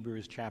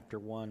Hebrews chapter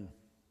 1,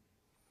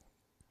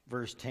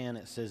 verse 10,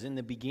 it says, "In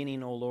the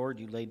beginning, O Lord,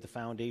 you laid the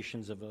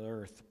foundations of the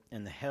earth,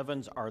 and the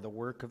heavens are the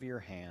work of your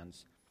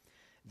hands.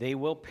 They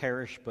will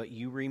perish, but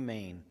you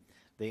remain.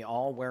 They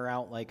all wear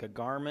out like a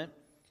garment.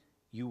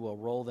 You will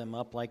roll them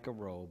up like a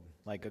robe.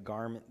 Like a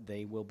garment,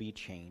 they will be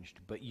changed.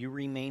 But you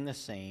remain the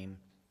same,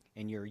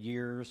 and your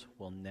years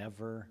will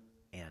never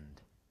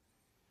end."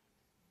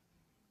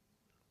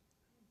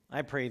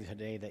 I pray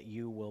today that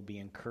you will be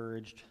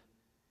encouraged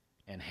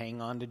and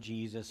hang on to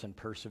Jesus and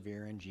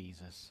persevere in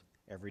Jesus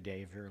every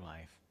day of your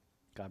life.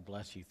 God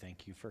bless you.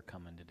 Thank you for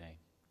coming today.